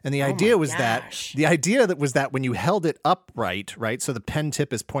 And the idea was that when you held it upright, right? So the pen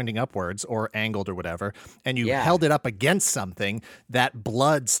tip is pointing upwards or angled or whatever, and you held it up against something, that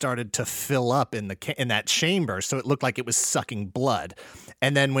blood started to fill up in that chamber. So it looked like it was sucking blood.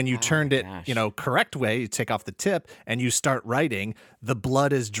 And then when you turned it, correct way, you take off the tip and you start writing, the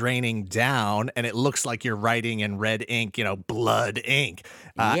blood is draining down and it looks like you're writing in red ink, blood ink.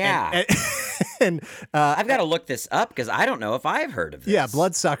 I've got to look this up because I don't know if I've heard of this. Yeah,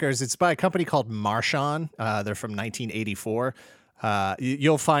 Bloodsuckers. It's by a company called Marchon. They're from 1984.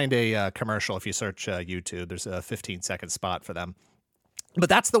 You'll find a commercial if you search YouTube. There's a 15-second spot for them. But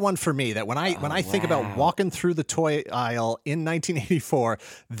that's the one for me that when I think about walking through the toy aisle in 1984,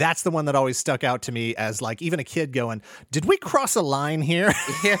 that's the one that always stuck out to me as like even a kid going, did we cross a line here?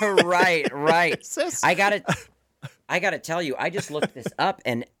 Yeah, right. I I got to tell you, I just looked this up,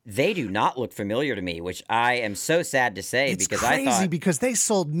 and they do not look familiar to me, which I am so sad to say. It's because crazy I thought, because they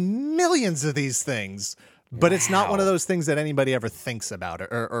sold millions of these things, but it's not one of those things that anybody ever thinks about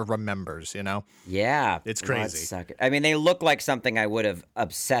or remembers, you know? Yeah. It's crazy. I mean, they look like something I would have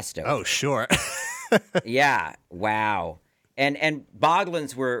obsessed over. Oh, sure. Yeah. Wow. And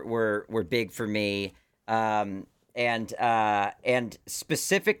Boglins were big for me. And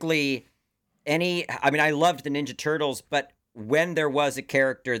specifically I loved the Ninja Turtles, but when there was a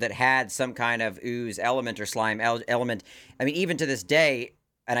character that had some kind of ooze element or slime element, I mean, even to this day,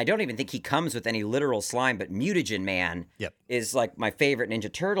 and I don't even think he comes with any literal slime, but Mutagen Man is like my favorite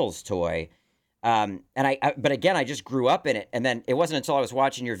Ninja Turtles toy. But again, I just grew up in it. And then it wasn't until I was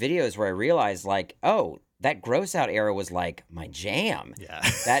watching your videos where I realized, like, oh, that gross out era was like my jam. Yeah.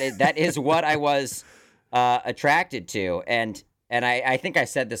 That is what I was attracted to. And I think I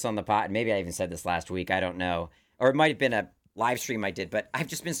said this on the pod. Maybe I even said this last week. I don't know. Or it might have been a live stream I did. But I've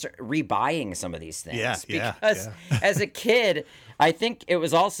just been rebuying some of these things. Because as a kid, I think it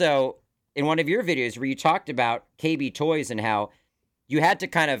was also in one of your videos where you talked about KB Toys and how you had to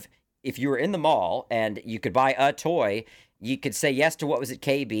kind of, if you were in the mall and you could buy a toy, you could say yes to what was at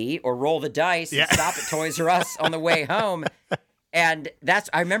KB or roll the dice and stop at Toys R Us on the way home. And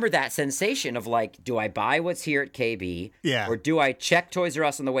I remember that sensation of like, do I buy what's here at KB? Yeah. Or do I check Toys R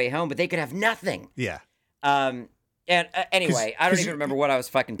Us on the way home? But they could have nothing. Yeah. Anyway, I don't even remember what I was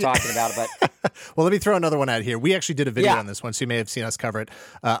fucking talking about. But well, let me throw another one out here. We actually did a video on this one, so you may have seen us cover it.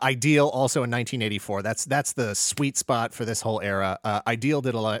 Ideal, also in 1984. That's the sweet spot for this whole era. Ideal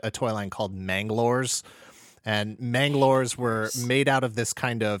did a toy line called Manglores. And Manglores were made out of this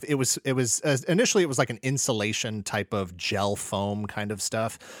kind of, initially it was like an insulation type of gel foam kind of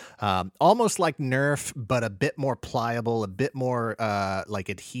stuff. Almost like Nerf, but a bit more pliable, a bit more like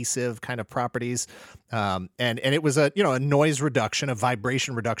adhesive kind of properties. And it was a noise reduction, a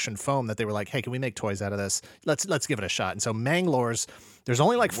vibration reduction foam that they were like, hey, can we make toys out of this? Let's give it a shot. And so Manglores, there's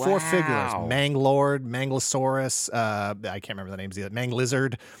only like 4 figures. Manglord, Manglosaurus, I can't remember the names either,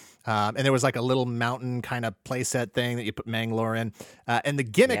 Manglizard. And there was like a little mountain kind of playset thing that you put Manglore in. And the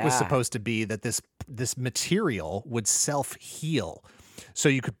gimmick was supposed to be that this material would self-heal. So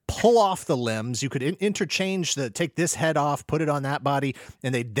you could pull off the limbs, you could interchange take this head off, put it on that body,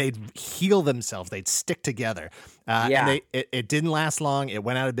 and they'd heal themselves. They'd stick together. And it didn't last long. It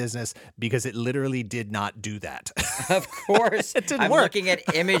went out of business because it literally did not do that. Of course. It didn't I'm work. looking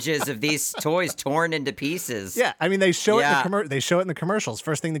at images of these toys torn into pieces. Yeah, I mean, they show it in the commercials.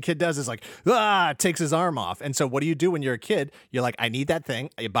 First thing the kid does is like, takes his arm off. And so what do you do when you're a kid? You're like, I need that thing.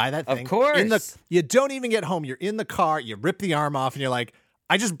 You buy that thing. Of course. You don't even get home. You're in the car. You rip the arm off, and you're like,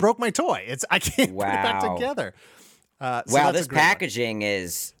 I just broke my toy. I can't put it back together. Wow, this packaging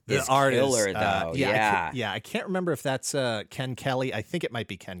is killer, though. I can't remember if that's Ken Kelly. I think it might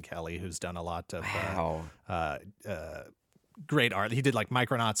be Ken Kelly, who's done a lot of great art. He did like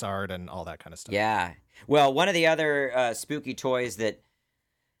Micronauts art and all that kind of stuff. Yeah. Well, one of the other spooky toys that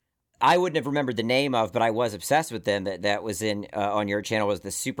I wouldn't have remembered the name of, but I was obsessed with them, that was in on your channel, was the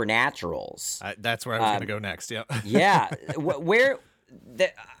Supernaturals. That's where I was going to go next, yeah. Yeah.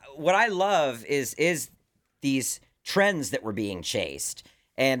 What I love is these trends that were being chased,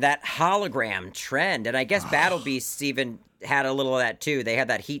 and that hologram trend. And I guess Battle Beasts even had a little of that too. They had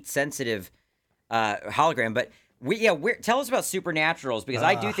that heat sensitive hologram. But tell us about Supernaturals, because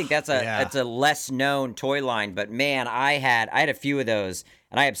I do think that's a less known toy line. But man, I had a few of those,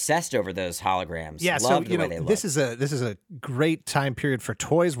 and I obsessed over those holograms. Yeah, Loved so the way they looked. this is a great time period for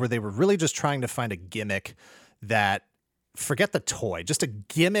toys where they were really just trying to find a gimmick that, forget the toy, just a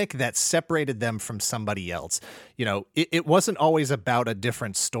gimmick that separated them from somebody else. It wasn't always about a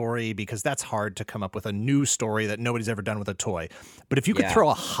different story, because that's hard to come up with a new story that nobody's ever done with a toy. But if you could throw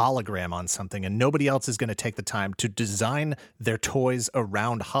a hologram on something and nobody else is going to take the time to design their toys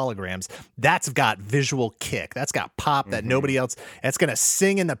around holograms, that's got visual kick. That's got pop that nobody else, that's going to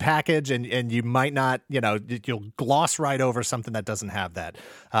sing in the package, and you might not, you'll gloss right over something that doesn't have that.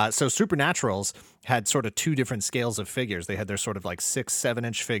 So Supernaturals had sort of 2 different scales of figures. They had their sort of like 6-7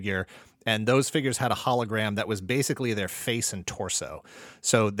 inch figure, and those figures had a hologram that was basically their face and torso.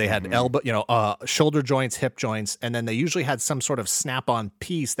 So they had shoulder joints, hip joints, and then they usually had some sort of snap-on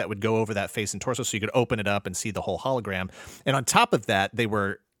piece that would go over that face and torso, so you could open it up and see the whole hologram. And on top of that, they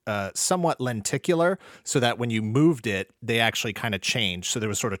were somewhat lenticular, so that when you moved it, they actually kind of changed. So there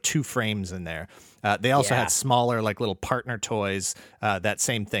was sort of 2 frames in there. They also had smaller, like little partner toys. That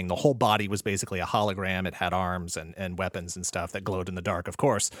same thing. The whole body was basically a hologram. It had arms and weapons and stuff that glowed in the dark, of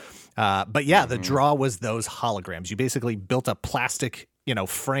course. But the draw was those holograms. You basically built a plastic,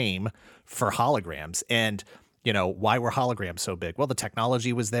 frame for holograms. And why were holograms so big? Well, the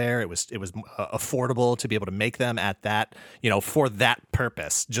technology was there. It was affordable to be able to make them at that, for that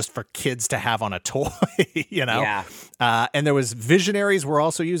purpose, just for kids to have on a toy, Yeah. And there was visionaries were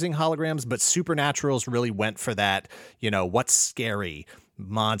also using holograms, but supernaturals really went for that, what's scary,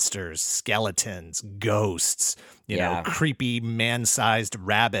 monsters, skeletons, ghosts, creepy man-sized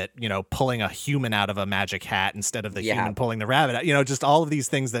rabbit, pulling a human out of a magic hat instead of the human pulling the rabbit out, just all of these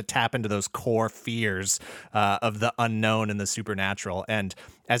things that tap into those core fears of the unknown and the supernatural. And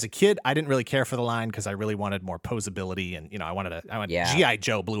as a kid, I didn't really care for the line because I really wanted more posability, and G.I.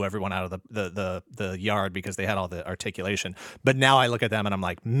 Joe blew everyone out of the yard because they had all the articulation. But now I look at them and I'm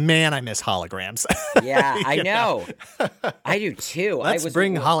like, man, I miss holograms. Yeah, I know. I do too. Let's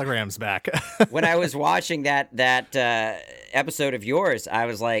bring holograms back. When I was watching that episode of yours, I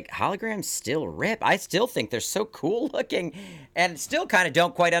was like, holograms still rip. I still think they're so cool looking, and still kind of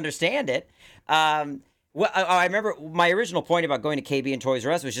don't quite understand it. Well, I remember my original point about going to KB and Toys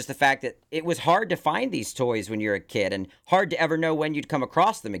R Us was just the fact that it was hard to find these toys when you're a kid, and hard to ever know when you'd come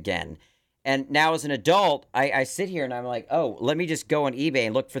across them again. And now as an adult, I sit here and I'm like, oh, let me just go on eBay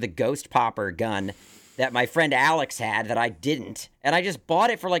and look for the Ghost Popper gun that my friend Alex had that I didn't. And I just bought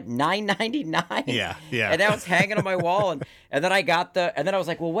it for like $9.99. Yeah. And now it's hanging on my wall. And then I got and then I was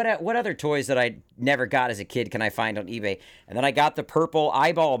like, well, what other toys that I never got as a kid can I find on eBay? And then I got the purple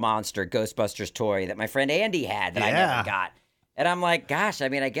eyeball monster Ghostbusters toy that my friend Andy had that I never got. And I'm like, gosh, I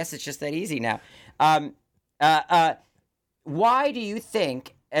mean, I guess it's just that easy now. Why do you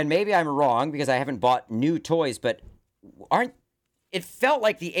think, and maybe I'm wrong because I haven't bought new toys, but it felt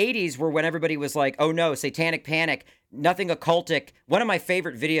like the 80s were when everybody was like, oh no, satanic panic, nothing occultic. One of my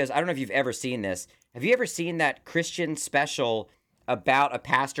favorite videos, I don't know if you've ever seen this. Have you ever seen that Christian special about a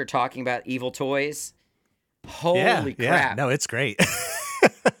pastor talking about evil toys? Holy crap. Yeah, no, it's great.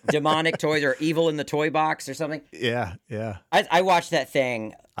 Demonic toys or evil in the toy box or something. Yeah. I watch that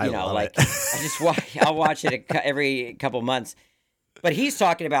thing, I'll watch it every couple months. But he's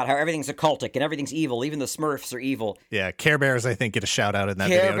talking about how everything's occultic and everything's evil. Even the Smurfs are evil. Yeah, Care Bears, I think, get a shout out in that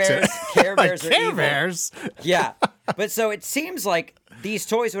video too. Care Bears are Care evil. Bears. Yeah. But so it seems like these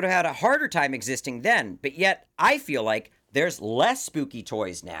toys would have had a harder time existing then. But yet I feel like there's less spooky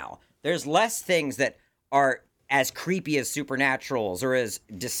toys now. There's less things that are as creepy as Supernaturals or as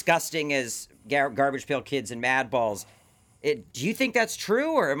disgusting as Garbage Pail Kids and Madballs. Do you think that's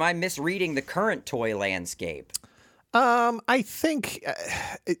true, or am I misreading the current toy landscape? I think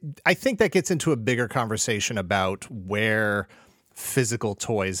that gets into a bigger conversation about where physical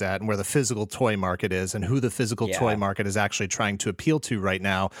toys at and where the physical toy market is and who the physical toy market is actually trying to appeal to right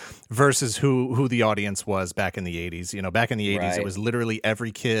now versus who the audience was back in the 80s. Back in the 80s, It was literally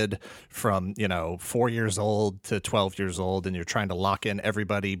every kid from, 4 years old to 12 years old, and you're trying to lock in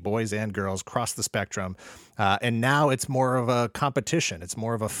everybody, boys and girls, across the spectrum. And now it's more of a competition. It's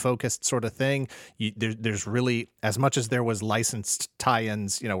more of a focused sort of thing. There's really, as much as there was licensed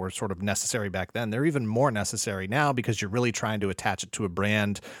tie-ins, were sort of necessary back then, they're even more necessary now because you're really trying to attach it to a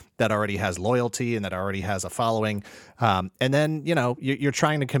brand that already has loyalty and that already has a following. And then, you're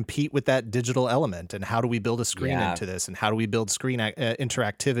trying to compete with that digital element. And how do we build a screen into this? And how do we build screen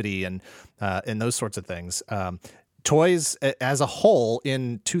interactivity and those sorts of things? Toys as a whole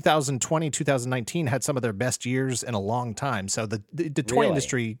in 2020, 2019 had some of their best years in a long time. So the toy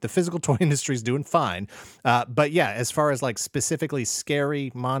industry, the physical toy industry is doing fine. But yeah, as far as like specifically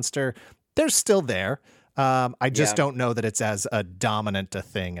scary monster, they're still there. I just don't know that it's as a dominant a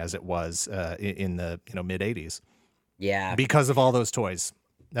thing as it was in the mid 80s. Yeah. Because of all those toys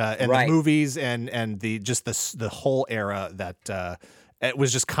and the movies and the whole era that it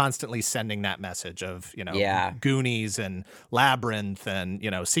was just constantly sending that message of, Goonies and Labyrinth and,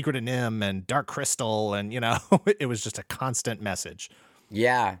 Secret of NIMH and Dark Crystal. And, it was just a constant message.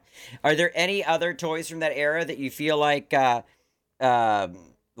 Yeah. Are there any other toys from that era that you feel like I'd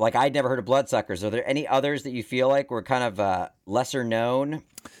never heard of Bloodsuckers. Are there any others that you feel like were kind of lesser known?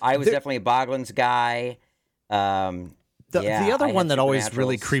 I was definitely a Boglins guy. The other one that always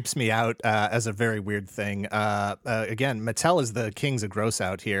really creeps me out as a very weird thing. Again, Mattel is the kings of gross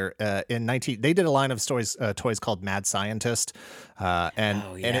out here. They did a line of toys called Mad Scientist,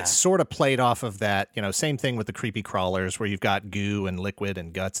 and it sort of played off of that. Same thing with the creepy crawlers, where you've got goo and liquid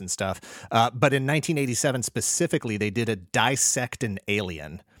and guts and stuff. But in 1987 specifically, they did a Dissect an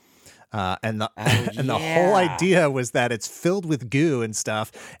Alien. And the whole idea was that it's filled with goo and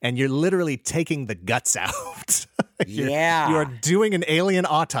stuff, and you're literally taking the guts out. You are doing an alien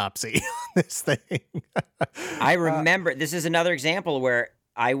autopsy on this thing. I remember this is another example where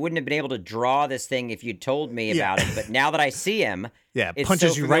I wouldn't have been able to draw this thing if you'd told me about it. But now that I see him, it it's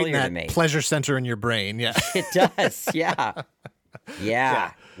punches so you right in familiar to that me. pleasure center in your brain. Yeah, It does. Yeah.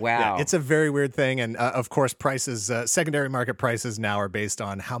 Yeah. Wow. Yeah, it's a very weird thing. And of course, prices, secondary market prices now are based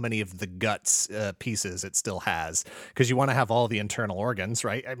on how many of the guts pieces it still has, because you want to have all the internal organs,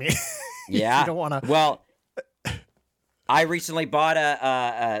 right? I mean, yeah. you don't want to. Well, I recently bought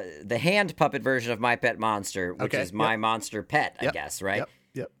the hand puppet version of My Pet Monster, which is my monster pet, I guess, right?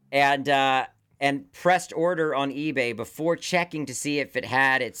 Yep. And pressed order on eBay before checking to see if it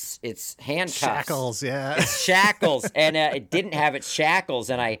had its handcuffs. Shackles, yeah. Its shackles, and it didn't have its shackles,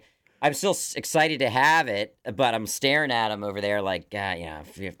 and I'm still excited to have it, but I'm staring at him over there like,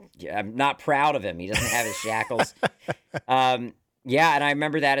 I'm not proud of him. He doesn't have his shackles. Yeah, and I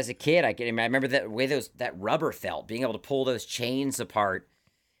remember that as a kid. I remember that way that rubber felt, being able to pull those chains apart.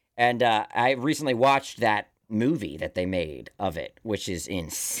 And I recently watched that movie that they made of it, which is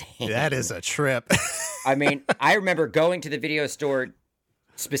insane. That is a trip. I mean, I remember going to the video store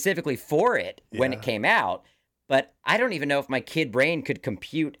specifically for it when it came out, but I don't even know if my kid brain could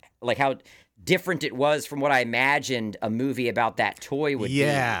compute like how different it was from what I imagined a movie about that toy would be.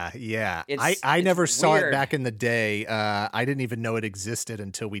 Yeah. I never saw it back in the day. I didn't even know it existed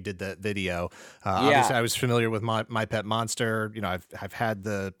until we did that video. Obviously, I was familiar with my Pet Monster. You know, I've had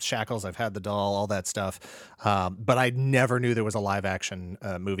the shackles, I've had the doll, all that stuff. But I never knew there was a live action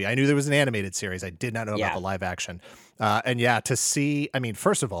movie. I knew there was an animated series. I did not know about the live action. And to see, I mean,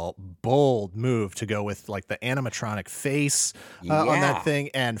 first of all, bold move to go with like the animatronic face on that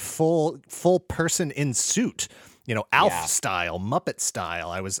thing and full person in suit, you know, Alf style, Muppet style.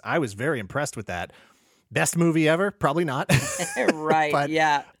 I was very impressed with that. Best movie ever? Probably not. Right.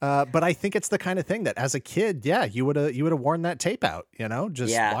 But I think it's the kind of thing that as a kid, you would have worn that tape out, you know,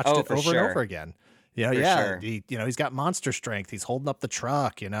 just watched it over and over again. Sure. He's got monster strength. He's holding up the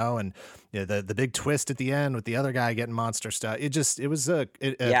truck, you know, and the big twist at the end with the other guy getting monster stuff. It was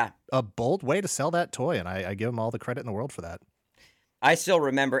a bold way to sell that toy, and I give him all the credit in the world for that. I still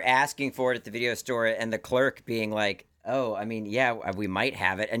remember asking for it at the video store and the clerk being like, oh, I mean, we might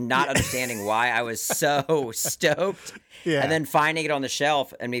have it, and not understanding why. I was so stoked. Yeah. And then finding it on the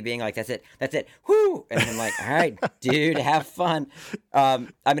shelf and me being like, that's it. Whoo! And I'm like, all right, dude, have fun. I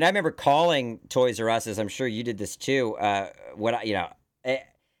mean, I remember calling Toys R Us, as I'm sure you did this too. I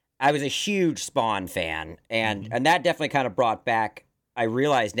was a huge Spawn fan, and that definitely kind of brought back, I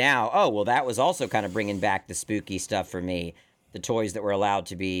realize now, oh, well, that was also kind of bringing back the spooky stuff for me. The toys that were allowed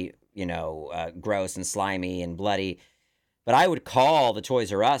to be, gross and slimy and bloody. But I would call the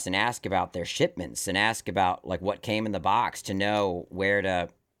Toys R Us and ask about their shipments and ask about like what came in the box to know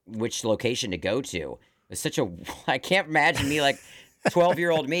which location to go to. It was I can't imagine me like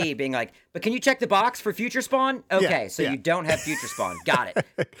 12-year-old me being like, but can you check the box for Future Spawn? Okay, you don't have Future Spawn. Got it.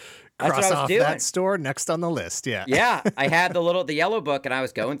 That's Cross what I was off doing. That store next on the list. Yeah. Yeah. I had the yellow book and I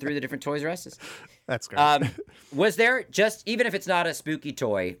was going through the different Toys R Us's. That's great. Was there even if it's not a spooky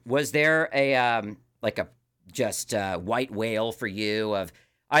toy, was there a white whale for you of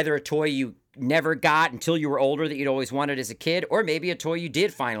either a toy you never got until you were older that you'd always wanted as a kid, or maybe a toy you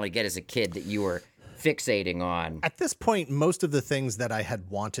did finally get as a kid that you were fixating on? At this point, most of the things that I had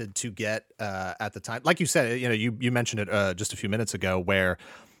wanted to get at the time, like you said, you mentioned it just a few minutes ago, where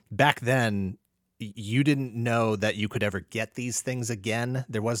back then you didn't know that you could ever get these things again.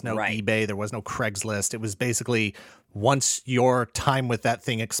 There was no eBay. There was no Craigslist. It was basically once your time with that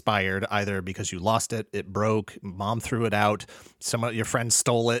thing expired, either because you lost it, it broke, mom threw it out, some of your friends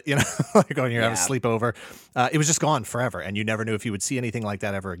stole it, like when you're having a sleepover, it was just gone forever. And you never knew if you would see anything like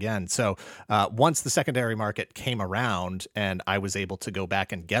that ever again. So once the secondary market came around and I was able to go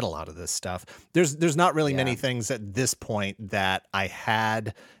back and get a lot of this stuff, there's not really many things at this point that I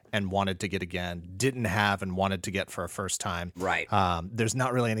had and wanted to get again, didn't have and wanted to get for a first time. Right. There's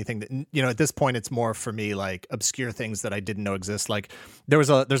not really anything that, at this point, it's more for me like obscure things that I didn't know exist. Like there's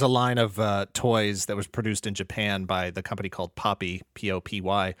a line of toys that was produced in Japan by the company called Poppy, Popy.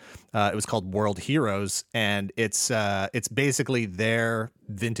 It was called World Heroes, and it's basically their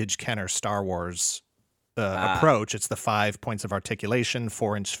vintage Kenner Star Wars approach. It's the 5 points of articulation,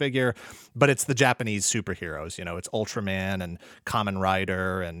 4-inch figure, but it's the Japanese superheroes. It's Ultraman and Kamen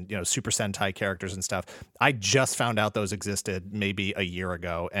Rider and Super Sentai characters and stuff. I just found out those existed maybe a year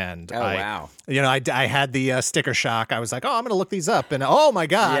ago, and wow. I had the sticker shock. I was like, oh, I'm going to look these up, and oh my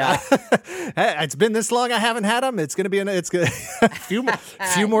god, it's been this long I haven't had them. It's going to be a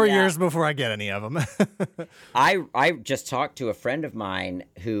few more years before I get any of them. I just talked to a friend of mine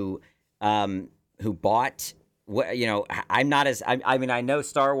who bought, I'm not as, I mean, I know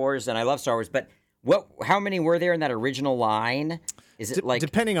Star Wars and I love Star Wars, but how many were there in that original line? Is it like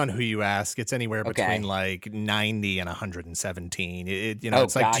depending on who you ask, it's anywhere between okay. like 90 and 117. Oh,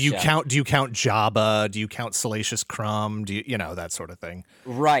 It's like, gotcha. do you count Jabba? Do you count Salacious Crumb? Do you know, that sort of thing?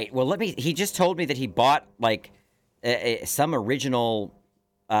 Right. Well, he just told me that he bought like some original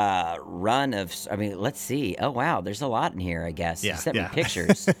run of, I mean, let's see. Oh, wow. There's a lot in here, I guess. He Yeah, sent me yeah.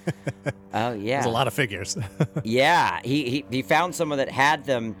 pictures. Oh, There's a yeah. lot of figures. Yeah. He found someone that had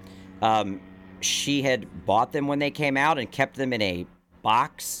them. She had bought them when they came out and kept them in a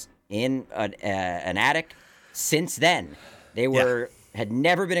box in an attic. Since then, they had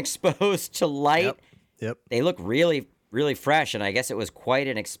never been exposed to light. Yep. Yep. They look really, really fresh, and I guess it was quite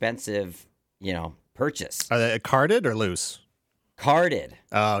an expensive, purchase. Are they carded or loose? Carded.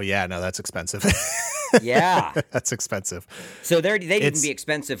 Oh yeah, no, that's expensive. Yeah. That's expensive. So they'd even be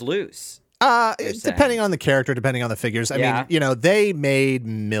expensive loose. Depending on the character, depending on the figures. I Yeah. mean, they made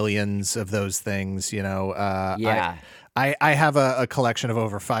millions of those things. Yeah. I have a collection of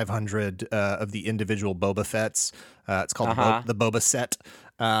over 500 of the individual Boba Fett's. It's called the Boba Set.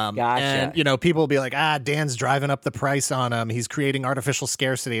 Gotcha. And, people will be like, Dan's driving up the price on him. He's creating artificial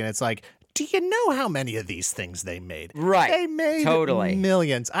scarcity. And it's like, do you know how many of these things they made? Right. They made Totally.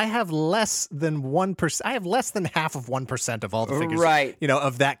 millions. I have less than 1%. I have less than half of 1% of all the figures, Right.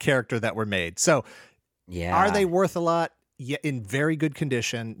 of that character that were made. So Yeah. are they worth a lot? Yeah, in very good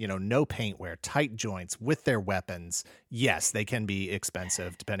condition, no paint wear, tight joints with their weapons. Yes, they can be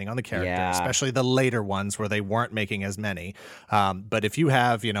expensive depending on the character, especially the later ones where they weren't making as many. But if you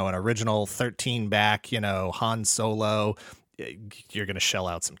have, an original 13 back, Han Solo, you're going to shell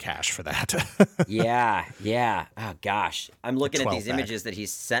out some cash for that. Yeah. Oh gosh, I'm looking at these images that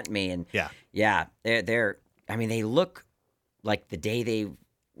he's sent me, and they're. I mean, they look like the day they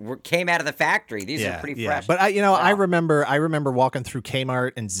came out of the factory. These are pretty fresh. But I remember walking through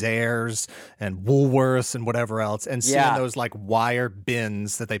Kmart and Zayre's and Woolworths and whatever else, and seeing those like wire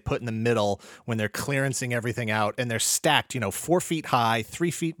bins that they put in the middle when they're clearancing everything out, and they're stacked, 4 feet high,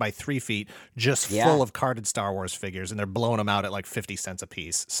 3 feet by 3 feet, just full of carded Star Wars figures, and they're blowing them out at like 50 cents a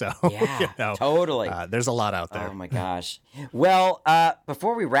piece. So totally. There's a lot out there. Oh my gosh. Well,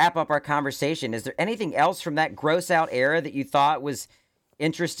 before we wrap up our conversation, is there anything else from that gross out era that you thought was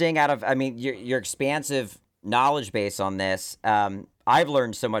interesting your expansive knowledge base on this? I've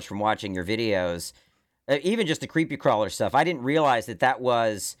learned so much from watching your videos, even just the creepy crawler stuff. I didn't realize that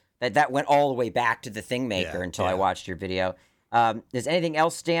went all the way back to the Thing Maker until I watched your video. Does anything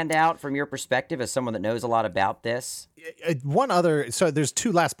else stand out from your perspective as someone that knows a lot about this? So there's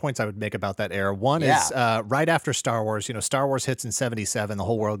two last points I would make about that era. One is right after Star Wars. Star Wars hits in 1977. The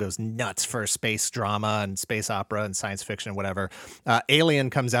whole world goes nuts for space drama and space opera and science fiction and whatever. Alien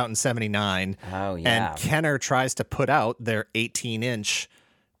comes out in 1979. Oh, yeah. And Kenner tries to put out their 18-inch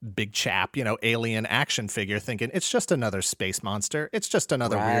big chap, alien action figure, thinking it's just another space monster. It's just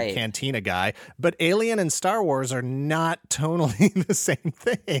another weird cantina guy. But Alien and Star Wars are not tonally the same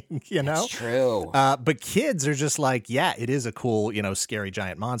thing, That's true. But kids are just like, yeah, it is a cool, scary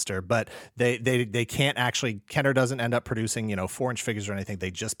giant monster. But they can't actually, Kenner doesn't end up producing, 4-inch figures or anything. They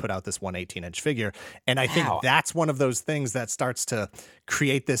just put out this 18-inch figure. And I think that's one of those things that starts to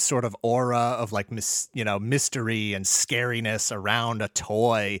create this sort of aura of like, mystery and scariness around a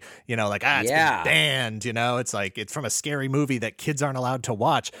toy. It's been banned, it's like it's from a scary movie that kids aren't allowed to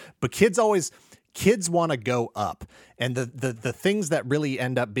watch, but kids want to go up. And the things that really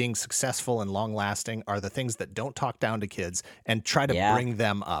end up being successful and long lasting are the things that don't talk down to kids and try to bring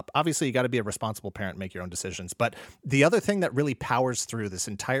them up. Obviously, you got to be a responsible parent and make your own decisions. But the other thing that really powers through this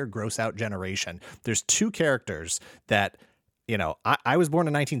entire gross out generation, there's two characters that, I was born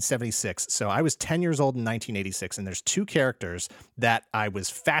in 1976, so I was 10 years old in 1986, and there's two characters that I was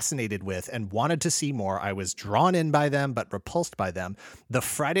fascinated with and wanted to see more. I was drawn in by them, but repulsed by them. The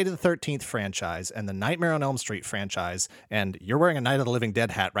Friday the 13th franchise and the Nightmare on Elm Street franchise, and you're wearing a Night of the Living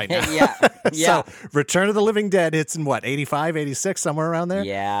Dead hat right now. Yeah. So Return of the Living Dead hits in 85, 86, somewhere around there?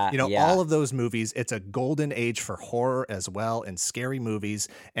 Yeah. All of those movies, it's a golden age for horror as well and scary movies,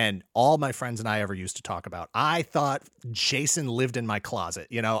 and all my friends and I ever used to talk about. I thought Jason lived in my closet.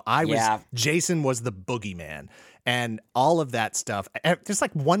 Jason was the boogeyman and all of that stuff. There's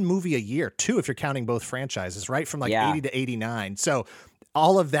like one movie a year too, if you're counting both franchises, right? From 80 to 89. So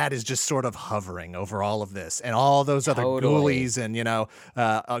all of that is just sort of hovering over all of this and all those other ghoulies and,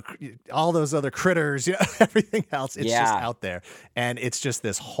 all those other critters, everything else. It's just out there. And it's just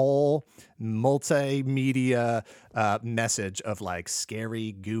this whole multimedia message of like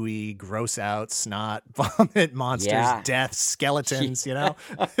scary, gooey, gross out, snot, vomit, monsters, death, skeletons,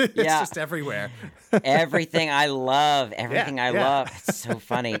 it's just everywhere. Everything I love. Everything I love. It's so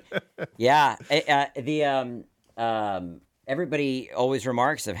funny. Yeah. everybody always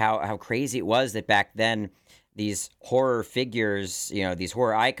remarks of how crazy it was that back then these horror figures, these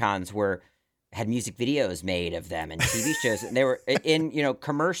horror icons had music videos made of them and TV shows, and they were in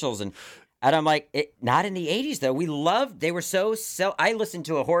commercials, and I'm like, not in the 80s though. They were so. I listened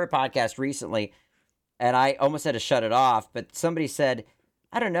to a horror podcast recently, and I almost had to shut it off, but somebody said,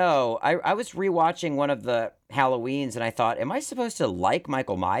 I don't know, I was rewatching one of the Halloweens, and I thought, am I supposed to like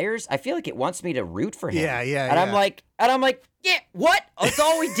Michael Myers? I feel like it wants me to root for him. Yeah. And I'm like, yeah, what? That's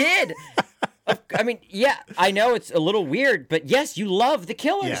all we did. I mean, yeah, I know it's a little weird, but yes, you love the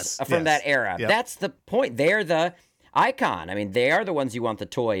killers from that era. Yep. That's the point. They're the icon. I mean, they are the ones you want the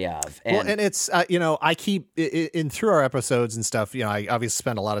toy of. And it's, I keep through our episodes and stuff, I obviously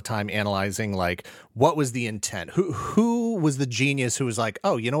spend a lot of time analyzing, like, what was the intent? Who was the genius who was like,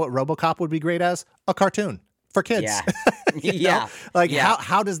 oh, you know what RoboCop would be great as? A cartoon for kids. Yeah. Yeah. Like,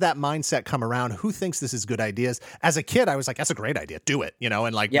 how does that mindset come around? Who thinks this is good ideas? As a kid, I was like, that's a great idea. Do it,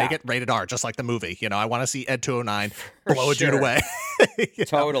 and make it rated R, just like the movie. I want to see Ed 209 blow a dude away.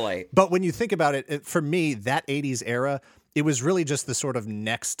 Totally. But when you think about it, for me, that 80s era, it was really just the sort of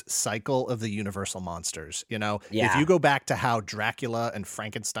next cycle of the Universal monsters. If you go back to how Dracula and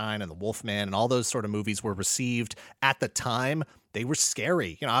Frankenstein and the Wolfman and all those sort of movies were received at the time, they were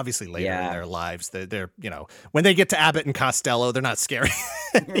scary. Obviously later in their lives, they're when they get to Abbott and Costello, they're not scary.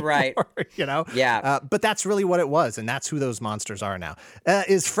 Right. Yeah. But that's really what it was. And that's who those monsters are now.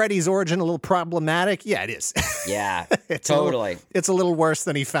 Is Freddy's origin a little problematic? Yeah, it is. Yeah, totally. It's a little worse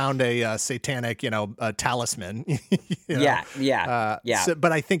than he found a satanic, talisman. Yeah.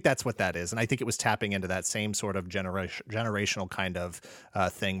 But I think that's what that is. And I think it was tapping into that same sort of generational kind of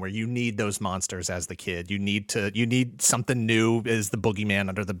thing where you need those monsters as the kid. You need something new as the boogeyman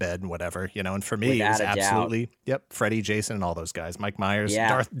under the bed and whatever, and for me, it was absolutely, Freddy, Jason, and all those guys. Mike Myers,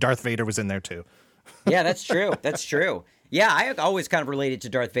 Darth Vader was in there too. Yeah, that's true. That's true. Yeah, I always kind of related to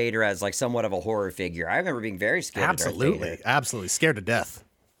Darth Vader as like somewhat of a horror figure. I remember being very scared of Darth Vader. Absolutely. Scared to death.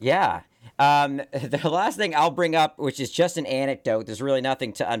 Yeah. The last thing I'll bring up, which is just an anecdote, there's really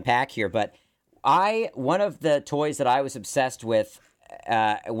nothing to unpack here, but one of the toys that I was obsessed with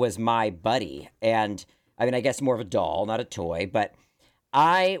was my buddy. And I mean, I guess more of a doll, not a toy, but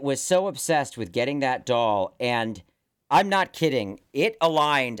I was so obsessed with getting that doll, and I'm not kidding. It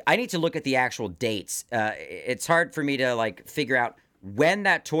aligned. I need to look at the actual dates. It's hard for me to like figure out when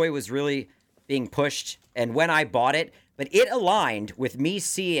that toy was really being pushed and when I bought it, but it aligned with me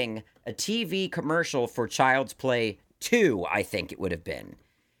seeing a TV commercial for Child's Play 2, I think it would have been.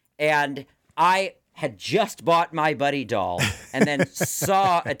 And I had just bought my buddy doll and then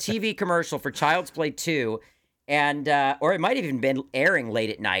saw a TV commercial for Child's Play 2, and or it might have even been airing late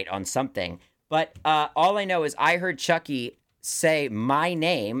at night on something. But all I know is I heard Chucky say my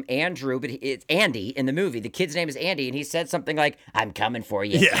name, Andrew, but it's Andy in the movie. The kid's name is Andy, and he said something like, "I'm coming for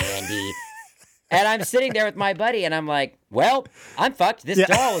you, Andy." And I'm sitting there with my buddy, and I'm like, well, I'm fucked. This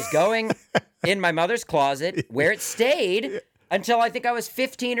doll is going in my mother's closet, where it stayed until I think I was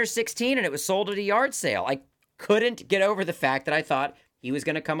 15 or 16, and it was sold at a yard sale. I couldn't get over the fact that I thought he was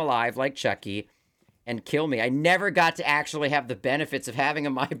going to come alive like Chucky and kill me. I never got to actually have the benefits of having a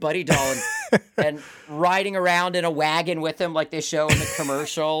My Buddy doll and riding around in a wagon with him like they show in the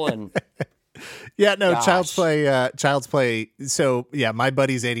commercial. And yeah, no, gosh. Child's Play. So yeah, My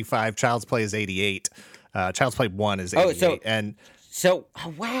Buddy's 85. Child's Play is 88. Child's Play 1 is 88.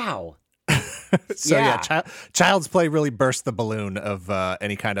 Wow. So Child's Play really burst the balloon of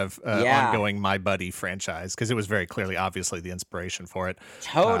any kind of ongoing My Buddy franchise, because it was very clearly, obviously, the inspiration for it.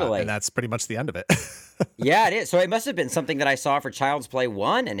 Totally. And that's pretty much the end of it. Yeah, it is. So it must have been something that I saw for Child's Play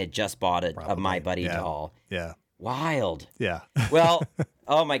 1 and had just bought a My Buddy doll. Yeah. Wild. Yeah. Well,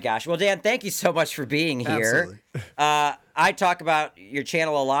 oh my gosh. Well, Dan, thank you so much for being here. I talk about your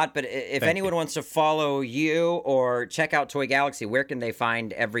channel a lot, but if anyone wants to follow you or check out Toy Galaxy, where can they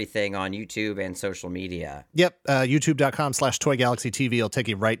find everything on YouTube and social media? Yep. YouTube.com/Toy Galaxy TV will take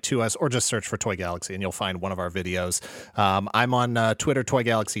you right to us, or just search for Toy Galaxy and you'll find one of our videos. I'm on Twitter, Toy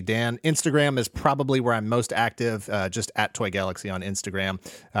Galaxy Dan. Instagram is probably where I'm most active, just at Toy Galaxy on Instagram.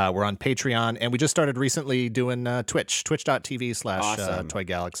 We're on Patreon, and we just started recently doing twitch.tv/Toy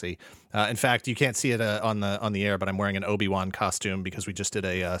Galaxy. In fact, you can't see it on the air, but I'm wearing an Obi-Wan costume because we just did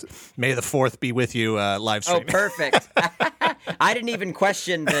a May the 4th be with you live stream. Oh, perfect. I didn't even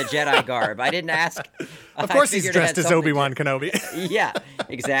question the Jedi garb. I didn't ask. Of course he's dressed as Obi-Wan Kenobi. Yeah,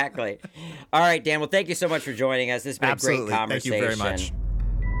 exactly. All right, Dan. Well, thank you so much for joining us. This has been a great conversation. Thank you very much.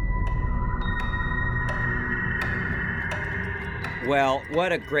 Well,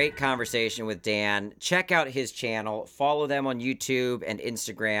 what a great conversation with Dan. Check out his channel. Follow them on YouTube and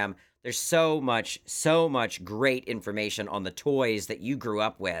Instagram. There's so much great information on the toys that you grew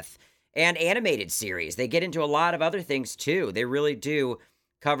up with. And animated series. They get into a lot of other things, too. They really do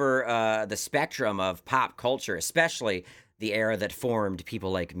cover the spectrum of pop culture, especially the era that formed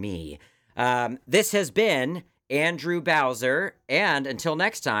people like me. This has been Andrew Bowser, and until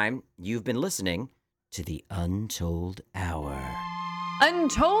next time, you've been listening to The Untold Hour.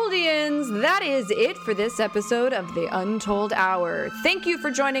 Untoldians, that is it for this episode of The Untold Hour. Thank you for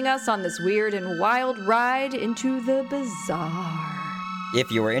joining us on this weird and wild ride into the bizarre. If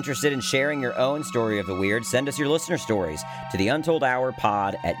you are interested in sharing your own story of the weird, send us your listener stories to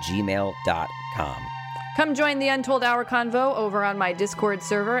theuntoldhourpod@gmail.com. Come join the Untold Hour convo over on my Discord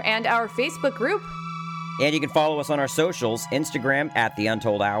server and our Facebook group. And you can follow us on our socials, Instagram @The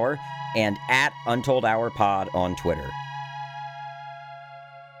Untold Hour and @UntoldHourPod on Twitter.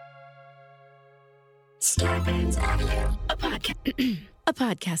 Starburns Audio, a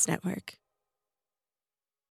podcast network.